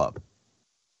from the club,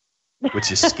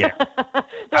 which is scary.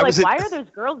 They're like, why are those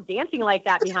girls dancing like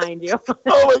that behind you?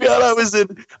 Oh my God.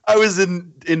 I was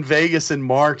in Vegas in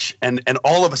March and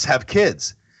all of us have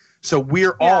kids. So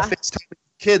we're all FaceTiming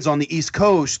kids on the East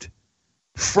Coast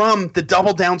from the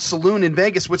Double Down Saloon in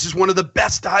Vegas, which is one of the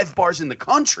best dive bars in the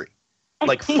country.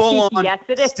 Like full on. Yes,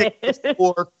 it is.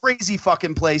 Or crazy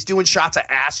fucking place doing shots of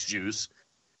ass juice.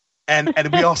 And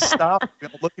we all stop. We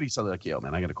all look at each other like, yo,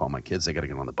 man, I got to call my kids. They got to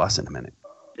get on the bus in a minute.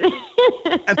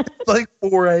 And it's like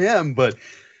 4 a.m. But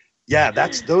yeah,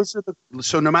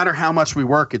 so no matter how much we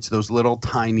work, it's those little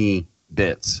tiny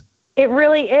bits. It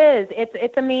really is.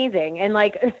 It's amazing. And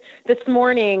like this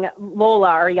morning, Lola,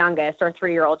 our youngest, our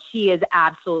 3-year-old, she is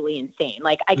absolutely insane.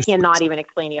 Like I cannot even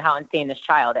explain to you how insane this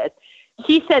child is.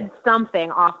 She said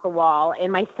something off the wall,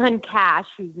 and my son Cash,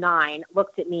 who's 9,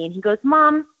 looked at me and he goes,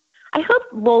 Mom, I hope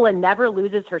Lola never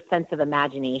loses her sense of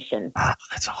imagination. Oh,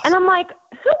 that's awesome. And I'm like,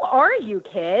 who are you,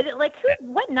 kid? Like,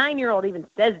 what 9-year-old even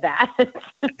says that?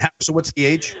 So what's the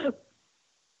age?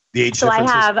 So I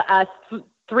have a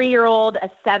 3-year-old,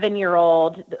 a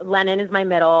 7-year-old. Lennon is my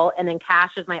middle, and then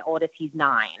Cash is my oldest. He's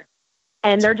 9.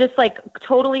 And they're just like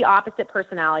totally opposite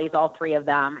personalities, all 3 of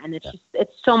them. And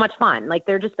it's so much fun. Like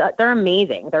they're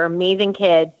amazing. They're amazing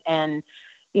kids. And,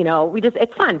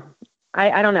 it's fun.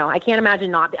 I don't know. I can't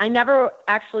imagine I never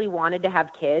actually wanted to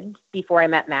have kids before I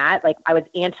met Matt. Like I was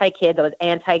anti-kids. I was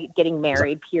anti getting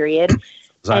married, period.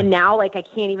 And now like, I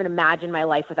can't even imagine my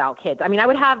life without kids. I mean, I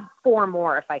would have 4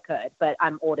 more if I could, but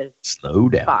I'm old as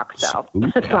fuck. So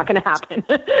it's not going to happen.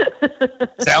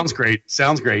 Sounds great.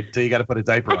 Till you got to put a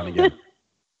diaper on again.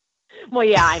 Well,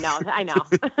 yeah, I know.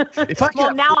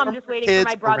 Now I'm just waiting for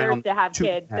my brothers to have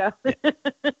kids. So.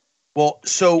 Well,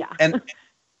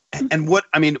 and what,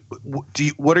 I mean,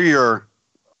 what are your,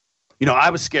 I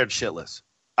was scared shitless.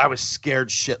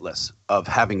 Of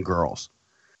having girls.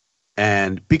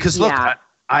 And because look,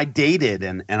 I dated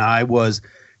and I was,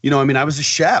 I was a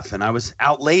chef and I was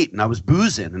out late and I was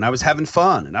boozing and I was having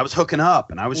fun and I was hooking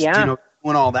up and I was, doing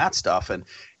all that stuff.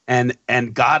 And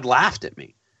God laughed at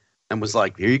me. And was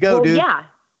like, here you go, dude. Yeah.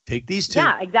 Take these 2.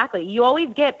 Yeah, exactly. You always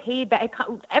get paid back.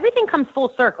 Everything comes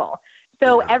full circle.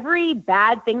 So every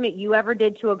bad thing that you ever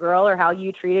did to a girl or how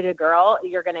you treated a girl,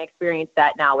 you're going to experience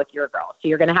that now with your girl. So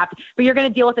you're going to but you're going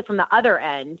to deal with it from the other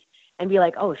end and be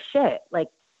like, oh shit, like,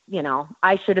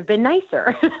 I should have been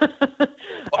nicer.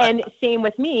 And same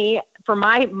with me for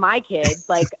my kids.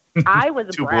 Like I was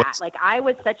a brat. Like I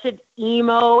was such an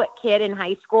emo kid in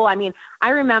high school. I mean,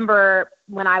 I remember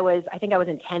when I think I was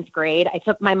in 10th grade,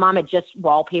 my mom had just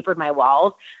wallpapered my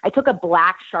walls. I took a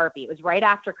black Sharpie. It was right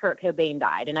after Kurt Cobain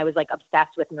died. And I was like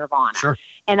obsessed with Nirvana. Sure.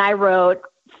 And I wrote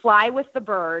Fly with the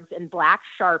Birds in black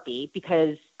Sharpie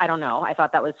because I don't know. I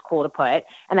thought that was cool to put.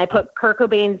 And I put Kurt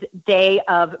Cobain's day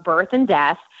of birth and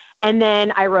death. And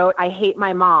then I wrote, I hate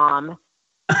my mom,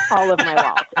 all over my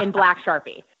walls in black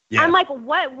Sharpie. Yeah. I'm like,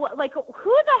 what, like, who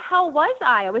the hell was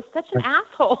I? I was such an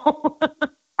asshole.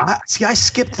 I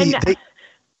skipped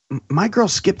my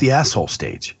girls skipped the asshole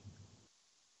stage.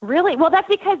 Really? Well, that's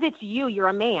because it's you. You're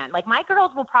a man. Like my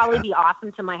girls will probably be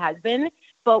awesome to my husband,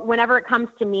 but whenever it comes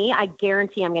to me, I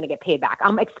guarantee I'm going to get paid back.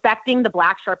 I'm expecting the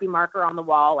black Sharpie marker on the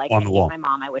wall. Like on the wall. My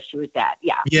mom, I wish she was dead.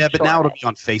 Yeah. Yeah, but now it'll be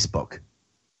on Facebook.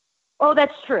 Oh,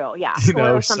 that's true. Yeah.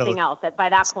 Or something else. That by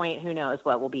that point, who knows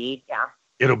what will be. Yeah.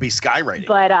 It'll be skywriting.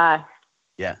 But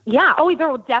yeah. Yeah. Oh, there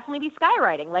will definitely be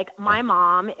skywriting. Like my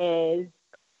mom is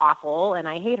awful and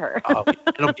I hate her.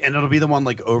 It'll be the one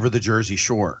like over the Jersey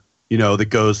Shore, that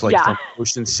goes like from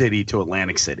Ocean City to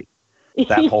Atlantic City.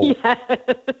 That whole.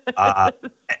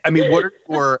 I mean, what are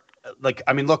your like?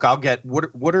 I mean, look, I'll get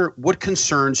what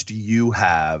concerns do you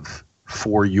have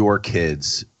for your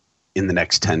kids in the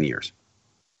next 10 years?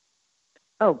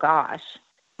 Oh gosh.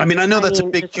 I mean, I know that's a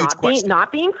big, huge question.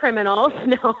 Not being criminals,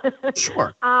 no.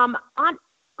 Sure.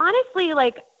 Honestly,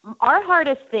 like our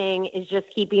hardest thing is just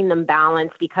keeping them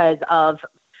balanced because of,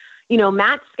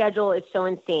 Matt's schedule is so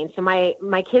insane. So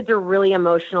my kids are really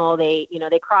emotional. They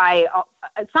cry.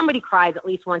 Somebody cries at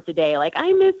least once a day. Like,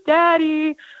 I miss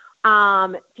daddy.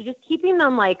 So just keeping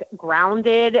them like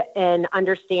grounded and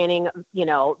understanding, you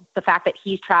know, the fact that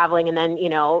he's traveling and then, you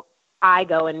know, I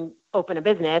go and open a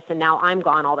business and now I'm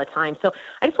gone all the time. So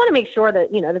I just want to make sure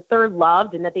that, you know, that they're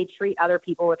loved and that they treat other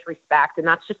people with respect. And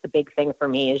that's just the big thing for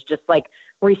me, is just like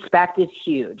respect is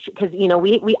huge. Because, you know,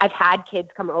 I've had kids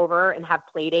come over and have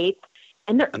play dates,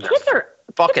 and kids are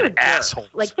fucking assholes.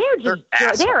 Like they're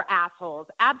assholes.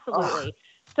 Absolutely. Ugh.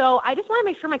 So I just want to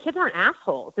make sure my kids aren't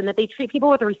assholes and that they treat people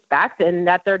with respect and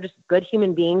that they're just good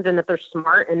human beings and that they're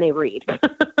smart and they read.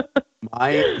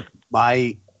 We're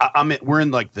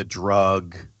in like the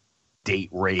drug, date,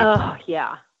 rape,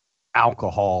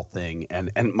 alcohol thing.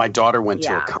 And my daughter went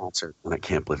to a concert, and I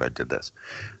can't believe I did this.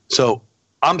 So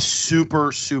I'm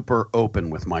super, super open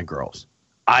with my girls.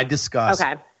 I discuss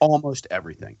almost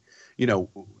everything. You know,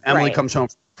 Emily comes home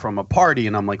from a party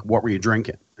and I'm like, what were you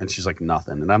drinking? And she's like,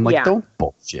 nothing. And I'm like, don't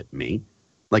bullshit me.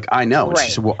 Like, I know. And she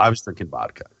said, well, I was drinking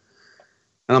vodka.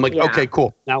 And I'm like, okay,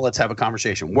 cool. Now let's have a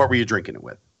conversation. What were you drinking it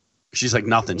with? She's like,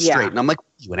 nothing, straight. And I'm like,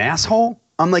 you an asshole?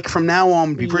 I'm like, from now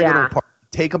on, before you go to a party,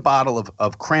 take a bottle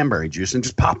of cranberry juice and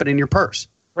just pop it in your purse.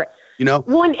 Right. You know?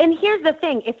 Well, and here's the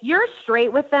thing. If you're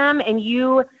straight with them and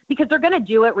because they're going to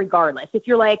do it regardless. If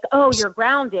you're like, oh, you're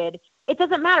grounded, it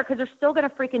doesn't matter because they're still going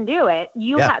to freaking do it.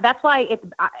 That's why it's,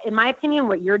 in my opinion,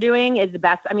 what you're doing is the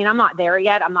best. I mean, I'm not there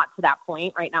yet. I'm not to that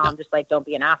point right now. I'm just like, don't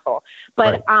be an asshole.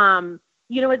 But,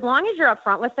 you know, as long as you're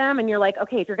upfront with them and you're like,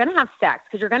 okay, if you're going to have sex,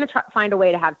 because you're going to find a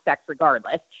way to have sex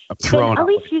regardless, then at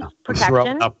least use protection. I'm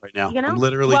throwing up right now. You know? I'm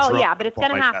literally well, yeah, but it's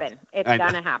going to happen. It's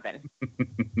going to happen.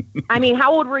 I mean,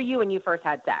 how old were you when you first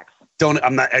had sex?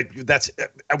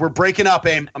 We're breaking up,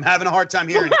 Aim. I'm having a hard time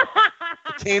hearing you.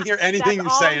 I can't hear anything you're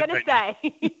saying.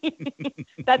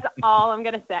 That's all I'm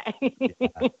going to say.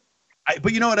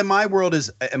 But you know what? In my world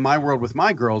with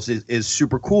my girls is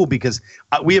super cool because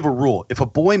we have a rule. If a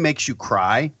boy makes you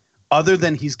cry, other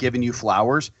than he's giving you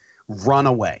flowers, run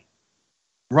away.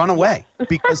 Run away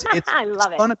because it's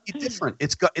going to be different.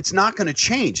 It's not going to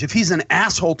change. If he's an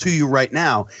asshole to you right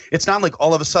now, it's not like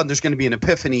all of a sudden there's going to be an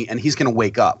epiphany and he's going to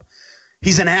wake up.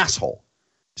 He's an asshole.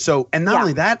 So, and not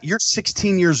only that, you're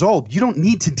 16 years old. You don't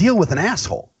need to deal with an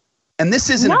asshole. And this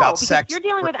isn't about sex. You're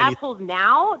dealing with assholes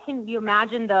now. Can you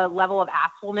imagine the level of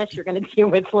assholeness you're going to deal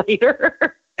with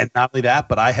later? And not only that,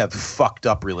 but I have fucked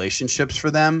up relationships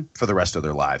for them for the rest of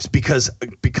their lives because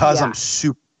I'm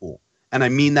super cool. And I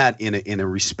mean that in a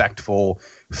respectful,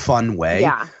 fun way.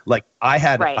 Yeah. Like I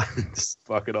had, this is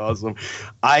fucking awesome.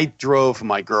 I drove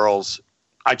my girls.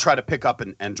 I try to pick up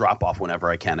and drop off whenever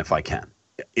I can, if I can.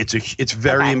 It's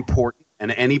very important.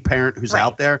 And any parent who's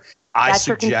out there, I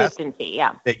suggest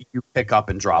that you pick up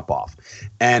and drop off.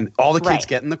 And all the kids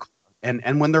get in the car.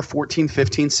 And when they're 14,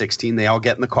 15, 16, they all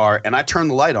get in the car. And I turn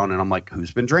the light on and I'm like,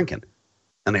 who's been drinking?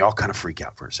 And they all kind of freak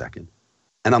out for a second.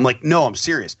 And I'm like, no, I'm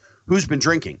serious. Who's been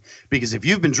drinking? Because if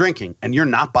you've been drinking and you're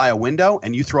not by a window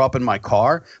and you throw up in my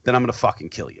car, then I'm going to fucking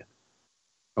kill you.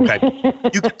 Okay.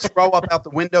 You can throw up out the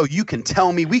window. You can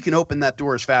tell me. We can open that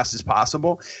door as fast as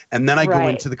possible. And then I go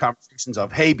into the conversations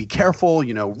of, hey, be careful,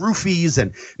 you know, roofies,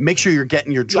 and make sure you're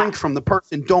getting your drink from the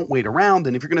person. Don't wait around.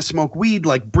 And if you're going to smoke weed,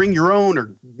 like bring your own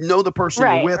or know the person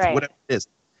you're with, whatever it is.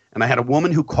 And I had a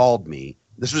woman who called me.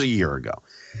 This was a year ago.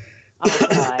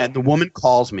 Oh, and the woman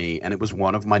calls me, and it was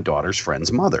one of my daughter's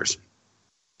friend's mothers.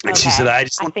 And she said, I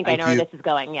think I know where this is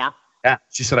going. Yeah. Yeah.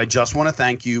 She said, I just want to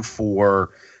thank you for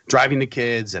driving the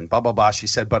kids and blah, blah, blah. She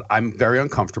said, but I'm very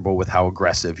uncomfortable with how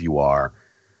aggressive you are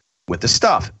with the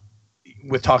stuff,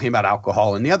 with talking about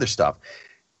alcohol and the other stuff.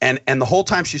 And the whole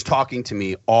time she's talking to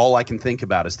me, all I can think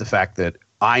about is the fact that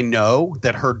I know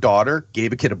that her daughter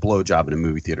gave a kid a blowjob in a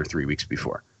movie theater 3 weeks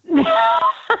before.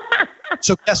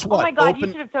 So guess what? Oh my God, you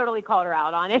should have totally called her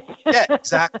out on it. Yeah,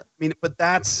 exactly. I mean, but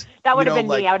that would have been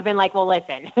me. I would have been like, well,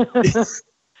 listen.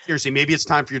 Seriously, maybe it's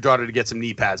time for your daughter to get some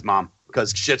knee pads, Mom,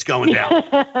 because shit's going down.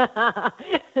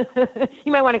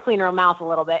 You might want to clean her mouth a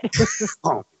little bit.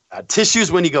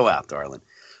 Tissues when you go out, darling.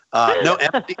 No,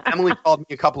 Emily called me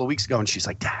a couple of weeks ago, and she's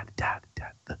like, Dad,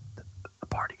 the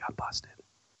party got busted.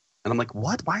 And I'm like,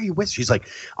 what? Why are you with? She's like,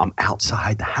 I'm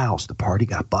outside the house. The party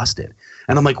got busted.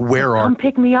 And I'm like, where are you? Come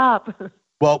pick me up.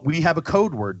 Well, we have a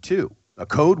code word, too. A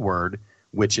code word,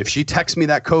 which if she texts me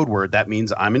that code word, that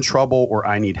means I'm in trouble or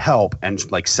I need help.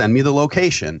 And like, send me the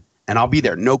location, and I'll be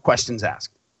there. No questions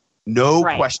asked. No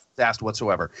questions asked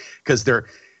whatsoever. Because their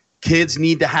kids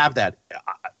need to have that.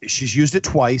 She's used it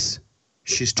twice.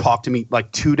 She's talked to me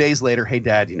like 2 days later. Hey,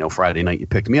 Dad, you know, Friday night you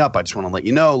picked me up. I just want to let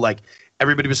you know, like,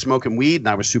 everybody was smoking weed, and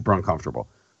I was super uncomfortable.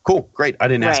 Cool, great. I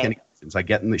didn't ask any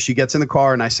questions. She gets in the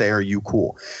car, and I say, "Are you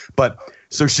cool?" But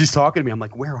so she's talking to me. I'm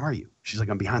like, "Where are you?" She's like,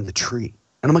 "I'm behind the tree."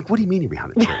 And I'm like, what do you mean you're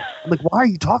behind a tree? I'm like, why are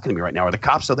you talking to me right now? Are the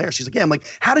cops still there? She's like, yeah. I'm like,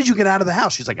 how did you get out of the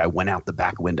house? She's like, I went out the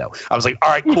back window. I was like, all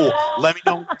right, cool. Let me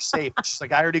know when you're safe. She's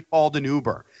like, I already called an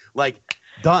Uber. Like,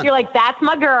 done. You're like, that's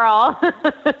my girl.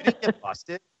 We didn't get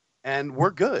busted, and we're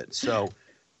good. So,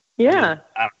 yeah.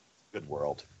 Good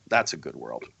world. That's a good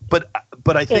world. But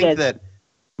I think that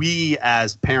we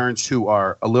as parents who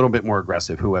are a little bit more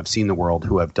aggressive, who have seen the world,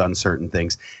 who have done certain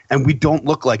things, and we don't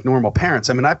look like normal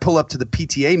parents. I mean, I pull up to the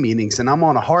PTA meetings and I'm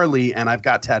on a Harley and I've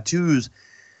got tattoos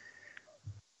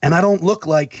and I don't look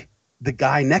like the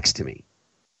guy next to me.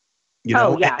 You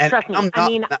know? Oh, yeah. And trust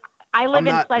me. I live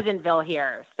in Pleasantville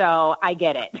here, so I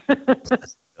get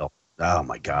it. Oh,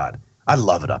 my God. I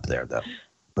love it up there, though,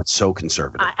 but so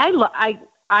conservative. I love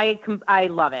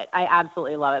it. I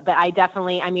absolutely love it. But I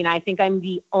think I'm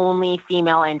the only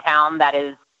female in town that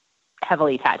is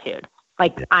heavily tattooed.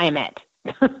 Like, yeah. I am it.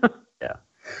 Yeah.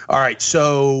 All right.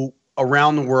 So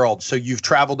around the world. So you've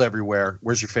traveled everywhere.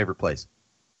 Where's your favorite place?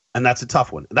 And that's a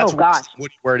tough one. That's what you're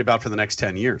worried about for the next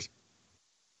 10 years.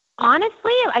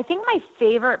 Honestly, I think my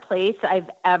favorite place I've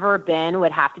ever been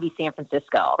would have to be San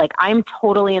Francisco. Like, I'm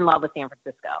totally in love with San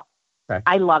Francisco. Okay.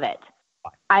 I love it.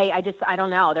 I don't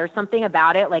know. There's something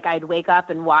about it. Like, I'd wake up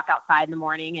and walk outside in the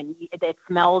morning and it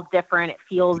smells different. It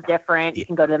feels different. You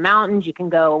can go to the mountains. You can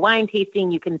go wine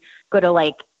tasting. You can go to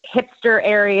like hipster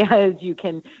areas. You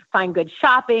can find good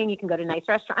shopping. You can go to nice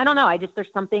restaurants. I don't know.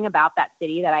 There's something about that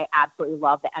city that I absolutely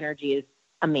love. The energy is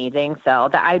amazing. So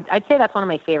I'd say that's one of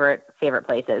my favorite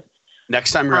places.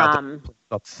 Next time you're out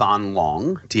there, Thang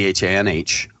Long,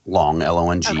 THANH, Long,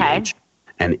 LONGH. Okay.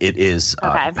 And it is,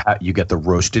 you get the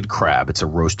roasted crab. It's a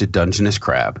roasted Dungeness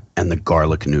crab and the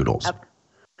garlic noodles. Okay.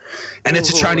 And it's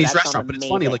a Chinese restaurant, but it's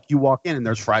funny. Like, you walk in and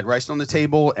there's fried rice on the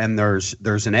table and there's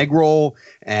an egg roll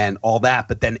and all that.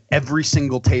 But then every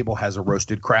single table has a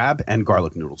roasted crab and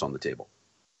garlic noodles on the table.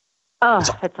 Oh,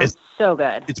 that sounds so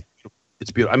good.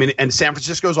 It's beautiful. I mean, and San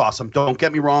Francisco's awesome. Don't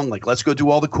get me wrong. Like, let's go do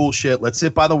all the cool shit. Let's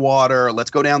sit by the water. Let's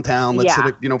go downtown. Let's sit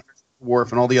at,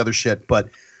 wharf and all the other shit. But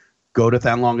go to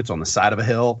Thang Long. It's on the side of a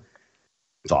hill.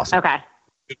 It's awesome. Okay.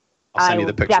 I'll send you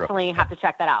the picture. Definitely have to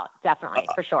check that out. Definitely,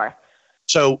 for sure.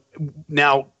 So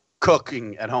now,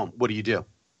 cooking at home, what do you do?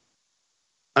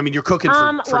 I mean, you're cooking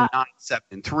for 9, 7,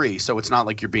 and 3, so it's not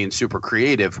like you're being super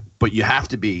creative, but you have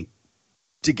to be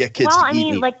to get kids to eat. Well, I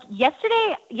mean, like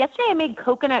yesterday I made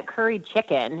coconut curry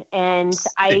chicken, and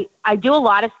I do a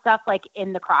lot of stuff like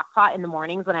in the crock pot in the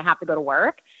mornings when I have to go to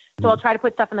work. So I'll try to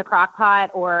put stuff in the crock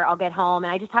pot, or I'll get home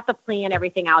and I just have to plan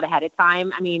everything out ahead of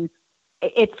time. I mean,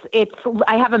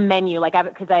 I have a menu, like,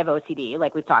 because I have OCD,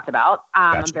 like we've talked about.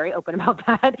 Gotcha. I'm very open about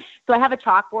that. So I have a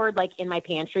chalkboard like in my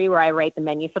pantry where I write the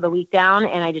menu for the week down,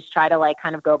 and I just try to like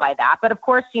kind of go by that. But of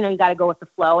course, you got to go with the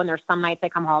flow. And there's some nights I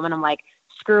come home and I'm like,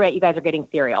 screw it, you guys are getting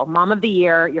cereal. Mom of the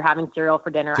year, you're having cereal for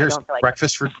dinner. There's I don't feel like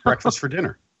breakfast for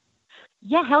dinner.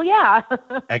 Yeah, hell yeah.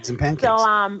 Eggs and pancakes.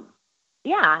 So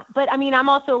yeah, but I mean, I'm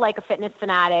also like a fitness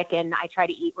fanatic and I try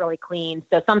to eat really clean.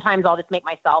 So sometimes I'll just make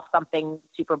myself something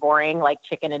super boring like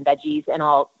chicken and veggies, and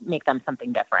I'll make them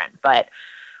something different. But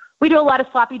we do a lot of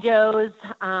sloppy joes.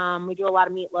 We do a lot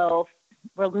of meatloaf.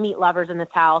 We're meat lovers in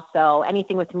this house. So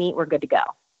anything with meat, we're good to go.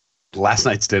 Last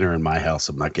night's dinner in my house,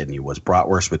 I'm not kidding you, was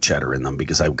bratwurst with cheddar in them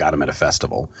because I got them at a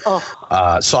festival.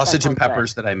 Sausage and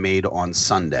peppers that I made on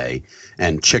Sunday,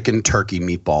 and chicken turkey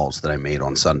meatballs that I made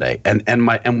on Sunday. And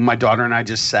my daughter and I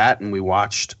just sat and we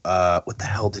watched. What the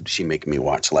hell did she make me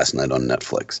watch last night on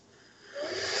Netflix?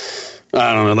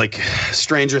 I don't know, like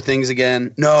Stranger Things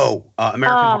again. No,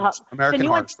 American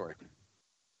Horror Story.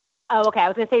 Oh, okay. I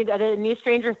was going to say the new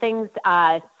Stranger Things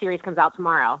series comes out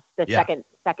tomorrow. The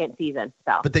second season.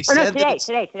 So, but they said today.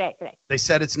 They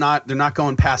said they're not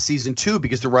going past season 2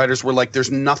 because the writers were like,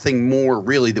 there's nothing more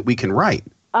really that we can write.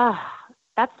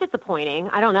 That's disappointing.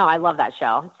 I don't know. I love that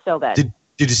show. It's so good.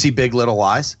 Did you see Big Little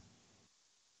Lies?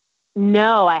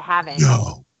 No, I haven't.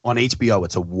 No. On HBO,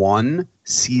 it's a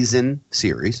 1-season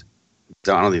series.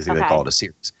 I don't even think they call it a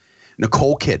series.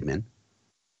 Nicole Kidman,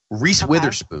 Reese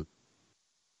Witherspoon,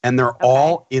 and they're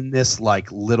all in this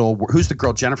like little. Who's the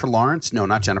girl? Jennifer Lawrence? No,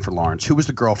 not Jennifer Lawrence. Who was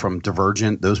the girl from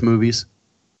Divergent? Those movies.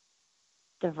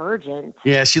 Divergent.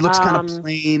 Yeah, she looks kind of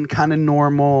plain, kind of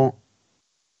normal.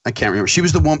 I can't remember. She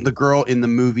was the girl in the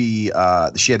movie.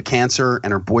 She had cancer,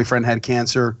 and her boyfriend had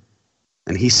cancer,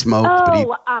 and he smoked.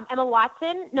 Emma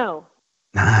Watson? No.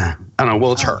 I don't know.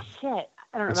 Well, it's her. Shit,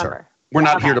 I don't remember. Her. We're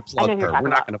not here to plug her. We're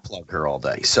not going to plug her all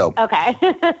day. So okay,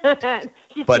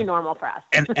 she's too normal for us.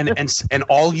 and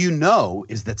all you know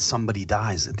is that somebody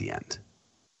dies at the end.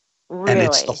 Really? And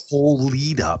it's the whole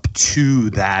lead up to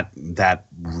that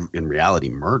in reality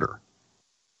murder.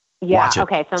 Yeah. Watch it.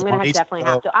 Okay. So I'm going to definitely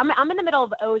have to. I'm in the middle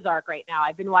of Ozark right now.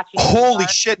 I've been watching. Holy Ozark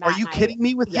shit. Are you kidding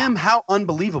me with him? How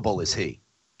unbelievable is he?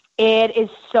 It is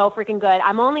so freaking good.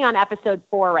 I'm only on episode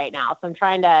 4 right now. So I'm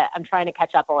trying to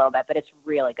catch up a little bit, but it's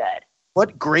really good.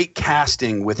 What great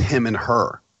casting with him and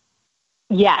her.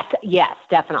 Yes,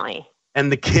 definitely.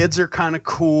 And the kids are kind of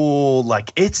cool.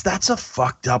 Like that's a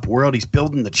fucked up world. He's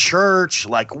building the church.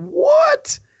 Like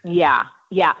what? Yeah.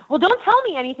 Well, don't tell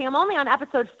me anything. I'm only on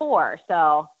episode 4,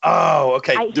 so. Oh,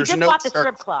 okay. He just bought the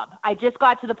strip club. I just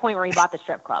got to the point where he bought the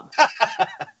strip club.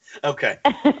 Okay.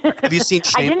 Have you seen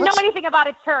Shameless? I didn't know anything about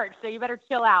a church, so you better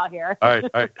chill out here. All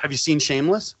right. Have you seen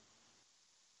Shameless?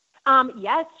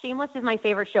 Yes, Shameless is my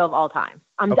favorite show of all time.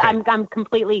 I'm Okay. I'm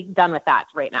completely done with that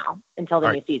right now until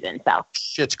the new season. So.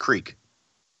 Schitt's Creek.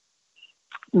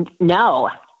 No.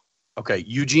 Okay.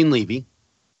 Eugene Levy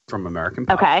from American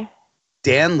Pie. Okay.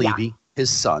 Dan Levy, his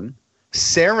son.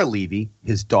 Sarah Levy,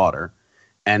 his daughter.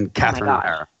 And Catherine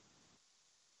O'Hara.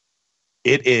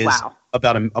 It is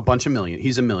about a bunch of million.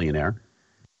 He's a millionaire.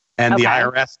 And the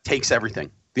IRS takes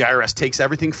everything. The IRS takes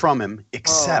everything from him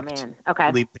except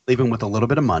leave him with a little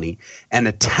bit of money and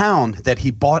a town that he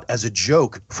bought as a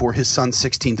joke for his son's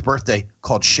 16th birthday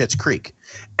called Schitt's Creek.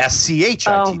 SCHIT.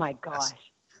 Oh, my gosh.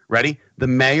 Ready? The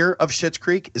mayor of Schitt's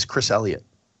Creek is Chris Elliott.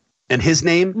 And his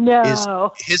name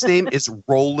is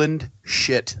Roland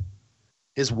Schitt.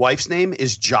 His wife's name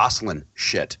is Jocelyn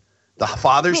Schitt. The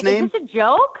father's name. Is this a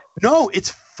joke? No, it's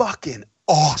fucking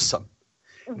awesome.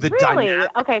 Really?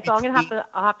 Okay, so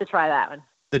I'll have to try that one.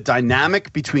 The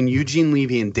dynamic between Eugene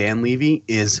Levy and Dan Levy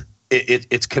is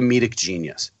it's comedic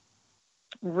genius.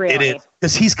 Really? It is,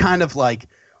 because he's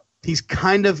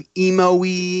kind of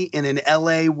emo-y in an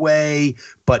LA way,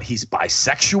 but he's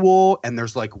bisexual. And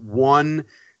there's like one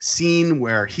scene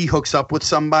where he hooks up with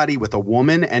somebody, with a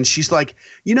woman, and she's like,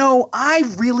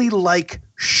 I really like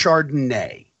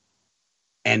Chardonnay.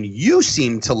 And you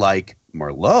seem to like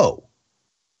Merlot.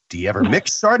 Do you ever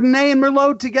mix Chardonnay and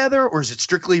Merlot together, or is it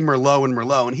strictly Merlot and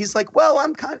Merlot? And he's like, well,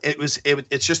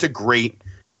 it's just a great,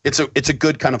 it's a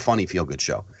good kind of funny feel good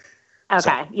show.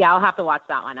 Okay. Yeah. I'll have to watch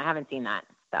that one. I haven't seen that.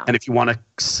 So. And if you want to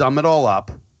sum it all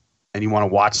up and you want to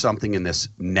watch something in this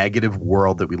negative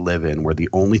world that we live in, where the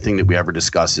only thing that we ever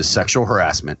discuss is sexual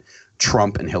harassment,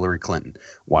 Trump and Hillary Clinton,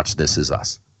 watch This Is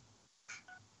Us.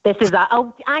 This is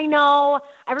I know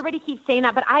everybody keeps saying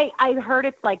that, but I heard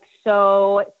it's like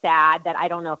so sad that I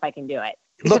don't know if I can do it,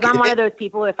 because I'm one of those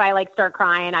people. If I like start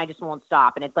crying, I just won't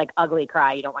stop, and it's like ugly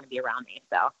cry. You don't want to be around me.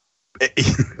 So,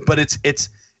 but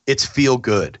it's feel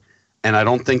good, and I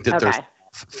don't think that there's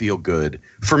feel good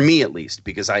for me, at least,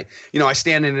 because I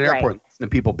stand in an airport and listen to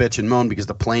people bitch and moan because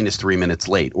the plane is 3 minutes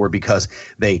late, or because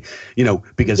they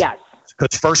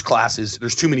because first class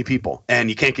there's too many people and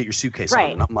you can't get your suitcase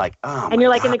on. And I'm like, and you're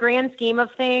like, in the grand scheme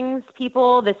of things,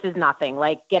 people, this is nothing.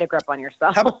 Like, get a grip on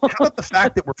yourself. How about the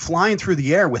fact that we're flying through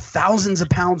the air with thousands of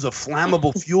pounds of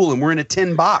flammable fuel and we're in a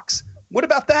tin box? What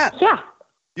about that? Yeah.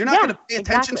 You're not going to pay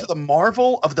attention to the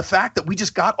marvel of the fact that we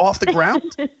just got off the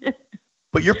ground?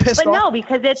 But you're pissed off? But no,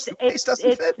 because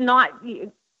it's not.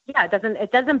 Yeah,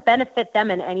 it doesn't benefit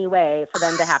them in any way for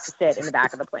them to have to sit in the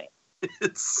back of the plane.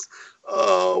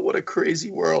 What a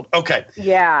crazy world. Okay.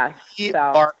 Yeah. We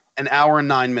are an hour and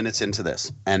 9 minutes into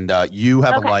this, and you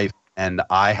have a life, and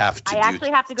I have to. I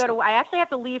actually have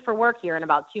to leave for work here in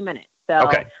about 2 minutes. So,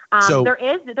 so there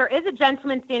is a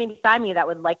gentleman standing beside me that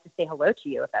would like to say hello to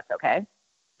you, if that's okay.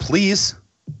 Please.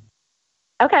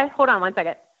 Okay, hold on 1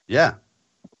 second. Yeah.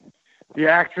 The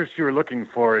actress you were looking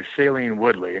for is Shailene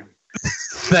Woodley.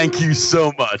 Thank you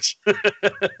so much.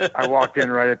 I walked in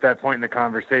right at that point in the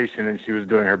conversation, and she was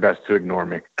doing her best to ignore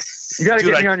me. You got to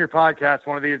get me on your podcast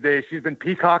one of these days. She's been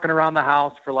peacocking around the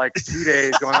house for like 2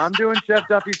 days going, I'm doing Chef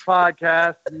Duffy's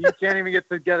podcast, and you can't even get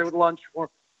together with lunch.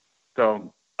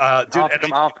 So I'll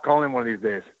have to call in one of these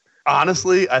days.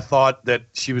 Honestly, I thought that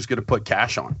she was going to put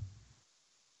Cash on.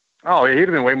 Oh, he'd have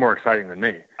been way more exciting than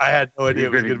me. I had no idea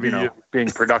it was going to be you.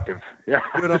 Being productive. Yeah,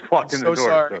 I just walked in the door.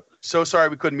 Sorry. So sorry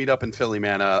we couldn't meet up in Philly,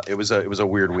 man. It was a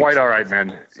weird week. Quite all right,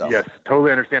 man. So. Yes, totally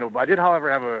understandable. I did,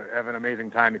 however, have an amazing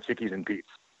time at Chickies and Pete's.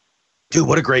 Dude,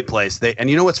 what a great place! They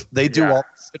do all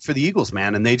for the Eagles,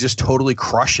 man, and they just totally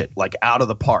crush it, like out of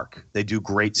the park. They do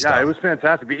great stuff. Yeah, it was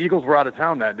fantastic. The Eagles were out of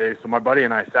town that day, so my buddy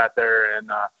and I sat there and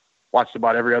watched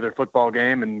about every other football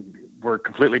game, and were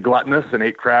completely gluttonous and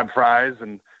ate crab fries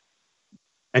and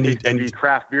the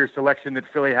craft beer selection that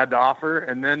Philly had to offer,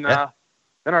 and then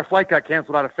our flight got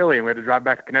canceled out of Philly, and we had to drive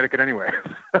back to Connecticut anyway.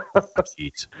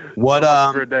 What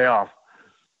for a day off,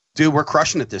 dude? We're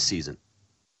crushing it this season.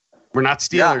 We're not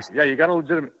Steelers. Yeah, you got a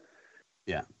legitimate.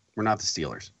 Yeah, we're not the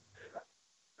Steelers.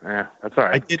 Yeah, that's all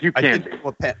right.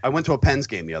 I went to a Pens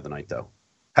game the other night, though.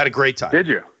 Had a great time. Did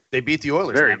you? They beat the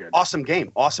Oilers. Very good. Awesome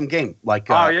game. Like,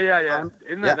 yeah.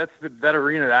 Isn't that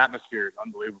arena, the atmosphere is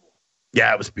unbelievable.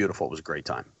 Yeah, it was beautiful. It was a great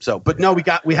time. So, but no, we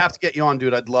have to get you on,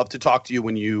 dude. I'd love to talk to you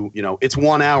when it's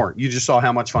 1 hour. You just saw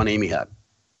how much fun Amy had.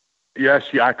 Yeah,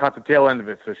 I caught the tail end of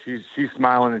it. So she's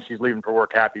smiling and she's leaving for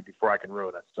work happy before I can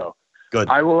ruin it. So good.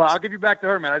 I'll give you back to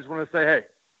her, man. I just want to say, hey.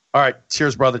 All right.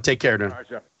 Cheers, brother. Take care, dude. All right,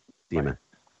 Jeff. See you, man.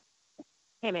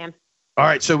 Hey, man. All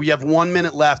right, so we have 1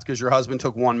 minute left because your husband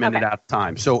took 1 minute at a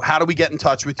time. So how do we get in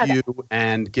touch with you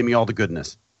and give me all the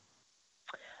goodness?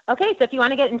 Okay, so if you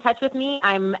want to get in touch with me,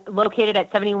 I'm located at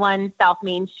 71 South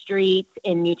Main Street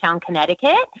in Newtown,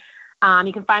 Connecticut.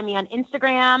 You can find me on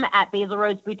Instagram at Basil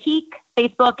Rose Boutique,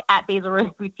 Facebook at Basil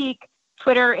Rose Boutique.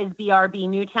 Twitter is BRB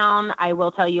Newtown. I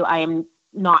will tell you I am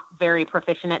not very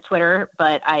proficient at Twitter,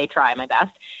 but I try my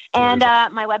best. And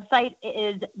my website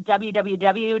is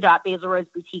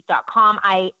www.basilroseboutique.com.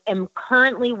 I am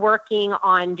currently working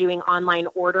on doing online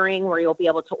ordering where you'll be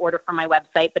able to order from my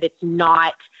website, but it's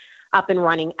not up and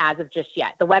running as of just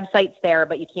yet. The website's there,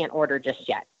 but you can't order just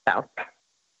yet. So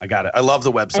I got it. I love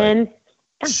the website. And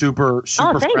super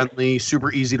friendly,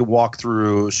 super easy to walk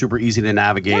through, super easy to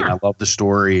navigate. Yeah. I love the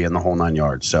story and the whole 9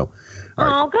 yards. So,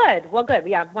 right. Good. Well, good.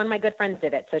 Yeah, one of my good friends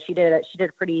did it, so she did it. She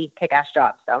did a pretty kick-ass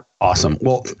job. So awesome.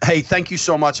 Well, hey, thank you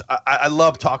so much. I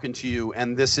love talking to you,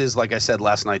 and this is, like I said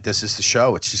last night, this is the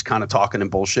show. It's just kind of talking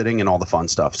and bullshitting and all the fun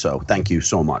stuff. So, thank you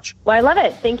so much. Well, I love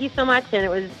it. Thank you so much, and it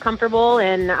was comfortable,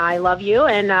 and I love you,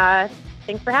 and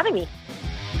thanks for having me.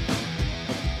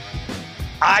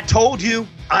 I told you.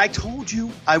 I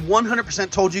 100%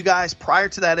 told you guys prior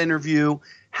to that interview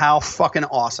how fucking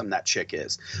awesome that chick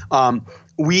is. That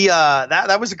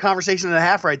was a conversation and a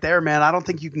half right there, man. I don't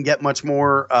think you can get much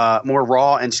more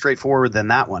raw and straightforward than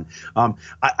that one.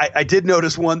 I did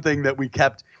notice one thing that we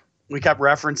kept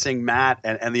referencing Matt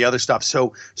and the other stuff.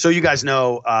 So you guys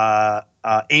know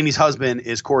Amy's husband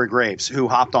is Corey Graves, who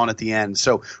hopped on at the end.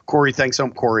 So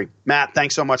Matt,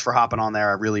 thanks so much for hopping on there.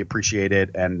 I really appreciate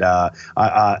it. And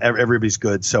everybody's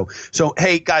good. So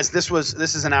hey guys, this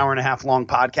is an hour and a half long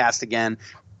podcast again.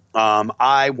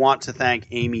 I want to thank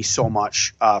Amy so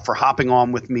much for hopping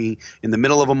on with me in the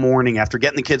middle of a morning after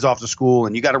getting the kids off to school,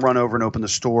 and you got to run over and open the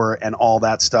store and all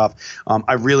that stuff.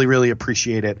 I really, really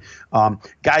appreciate it.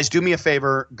 Guys, do me a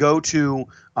favor. Go to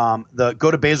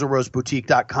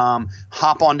basilroseboutique.com,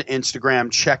 hop onto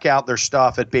Instagram, check out their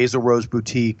stuff at Basil Rose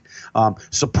Boutique.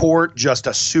 Support just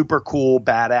a super cool,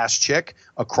 badass chick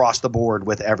across the board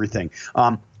with everything.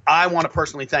 I want to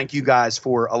personally thank you guys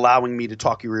for allowing me to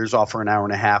talk your ears off for an hour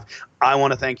and a half. I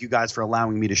want to thank you guys for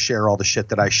allowing me to share all the shit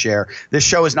that I share. This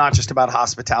show is not just about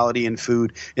hospitality and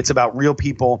food. It's about real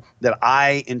people that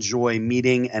I enjoy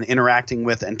meeting and interacting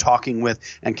with and talking with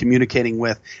and communicating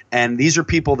with. And these are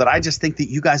people that I just think that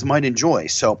you guys might enjoy.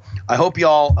 So I hope you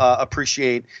all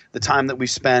appreciate the time that we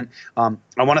spent. I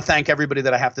want to thank everybody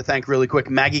that I have to thank really quick.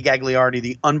 Maggie Gagliardi,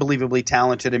 the unbelievably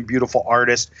talented and beautiful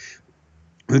artist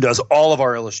who does all of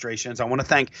our illustrations. I want to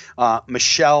thank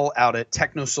Michelle out at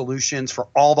Techno Solutions for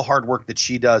all the hard work that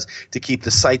she does to keep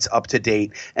the sites up to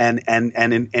date and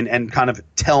kind of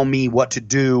tell me what to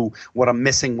do, what I'm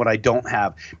missing, what I don't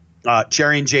have.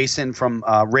 Jerry and Jason from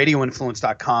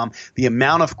radioinfluence.com. The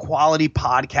amount of quality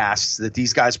podcasts that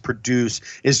these guys produce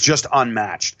is just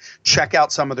unmatched. Check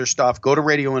out some of their stuff. Go to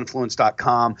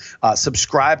radioinfluence.com.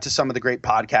 Subscribe to some of the great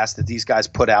podcasts that these guys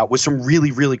put out with some really,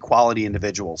 really quality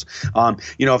individuals.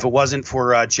 If it wasn't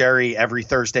for Jerry every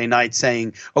Thursday night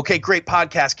saying, okay, great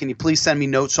podcast, can you please send me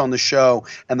notes on the show?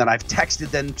 And then I've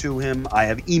texted them to him. I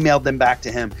have emailed them back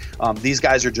to him. These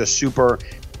guys are just super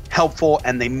helpful,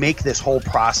 and they make this whole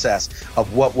process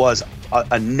of what was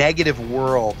a negative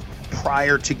world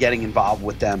prior to getting involved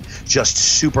with them just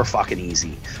super fucking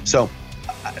easy. So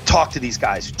talk to these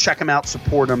guys, check them out,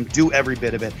 support them, do every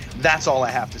bit of it. That's all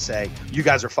I have to say. You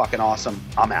guys are fucking awesome.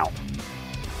 I'm out.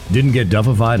 Didn't get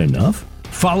Duffified enough?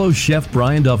 Follow Chef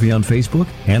Brian Duffy on Facebook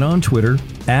and on Twitter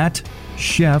at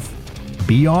Chef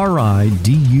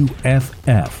BRIDUFF.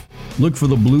 Look for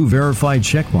the blue verified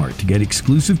checkmark to get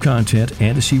exclusive content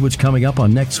and to see what's coming up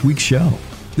on next week's show.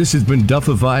 This has been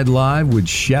Duffified Live with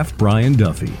Chef Brian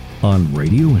Duffy on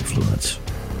Radio Influence.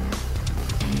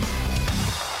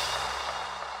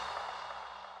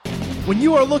 When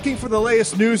you are looking for the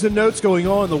latest news and notes going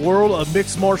on in the world of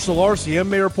mixed martial arts, the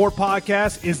MMA Report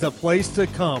podcast is the place to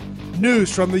come.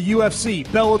 News from the UFC,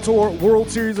 Bellator, World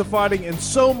Series of Fighting, and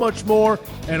so much more.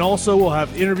 And also we'll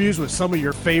have interviews with some of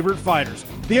your favorite fighters.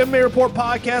 The MMA Report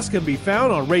podcast can be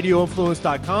found on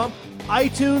radioinfluence.com,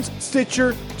 iTunes,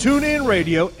 Stitcher, TuneIn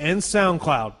Radio, and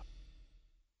SoundCloud.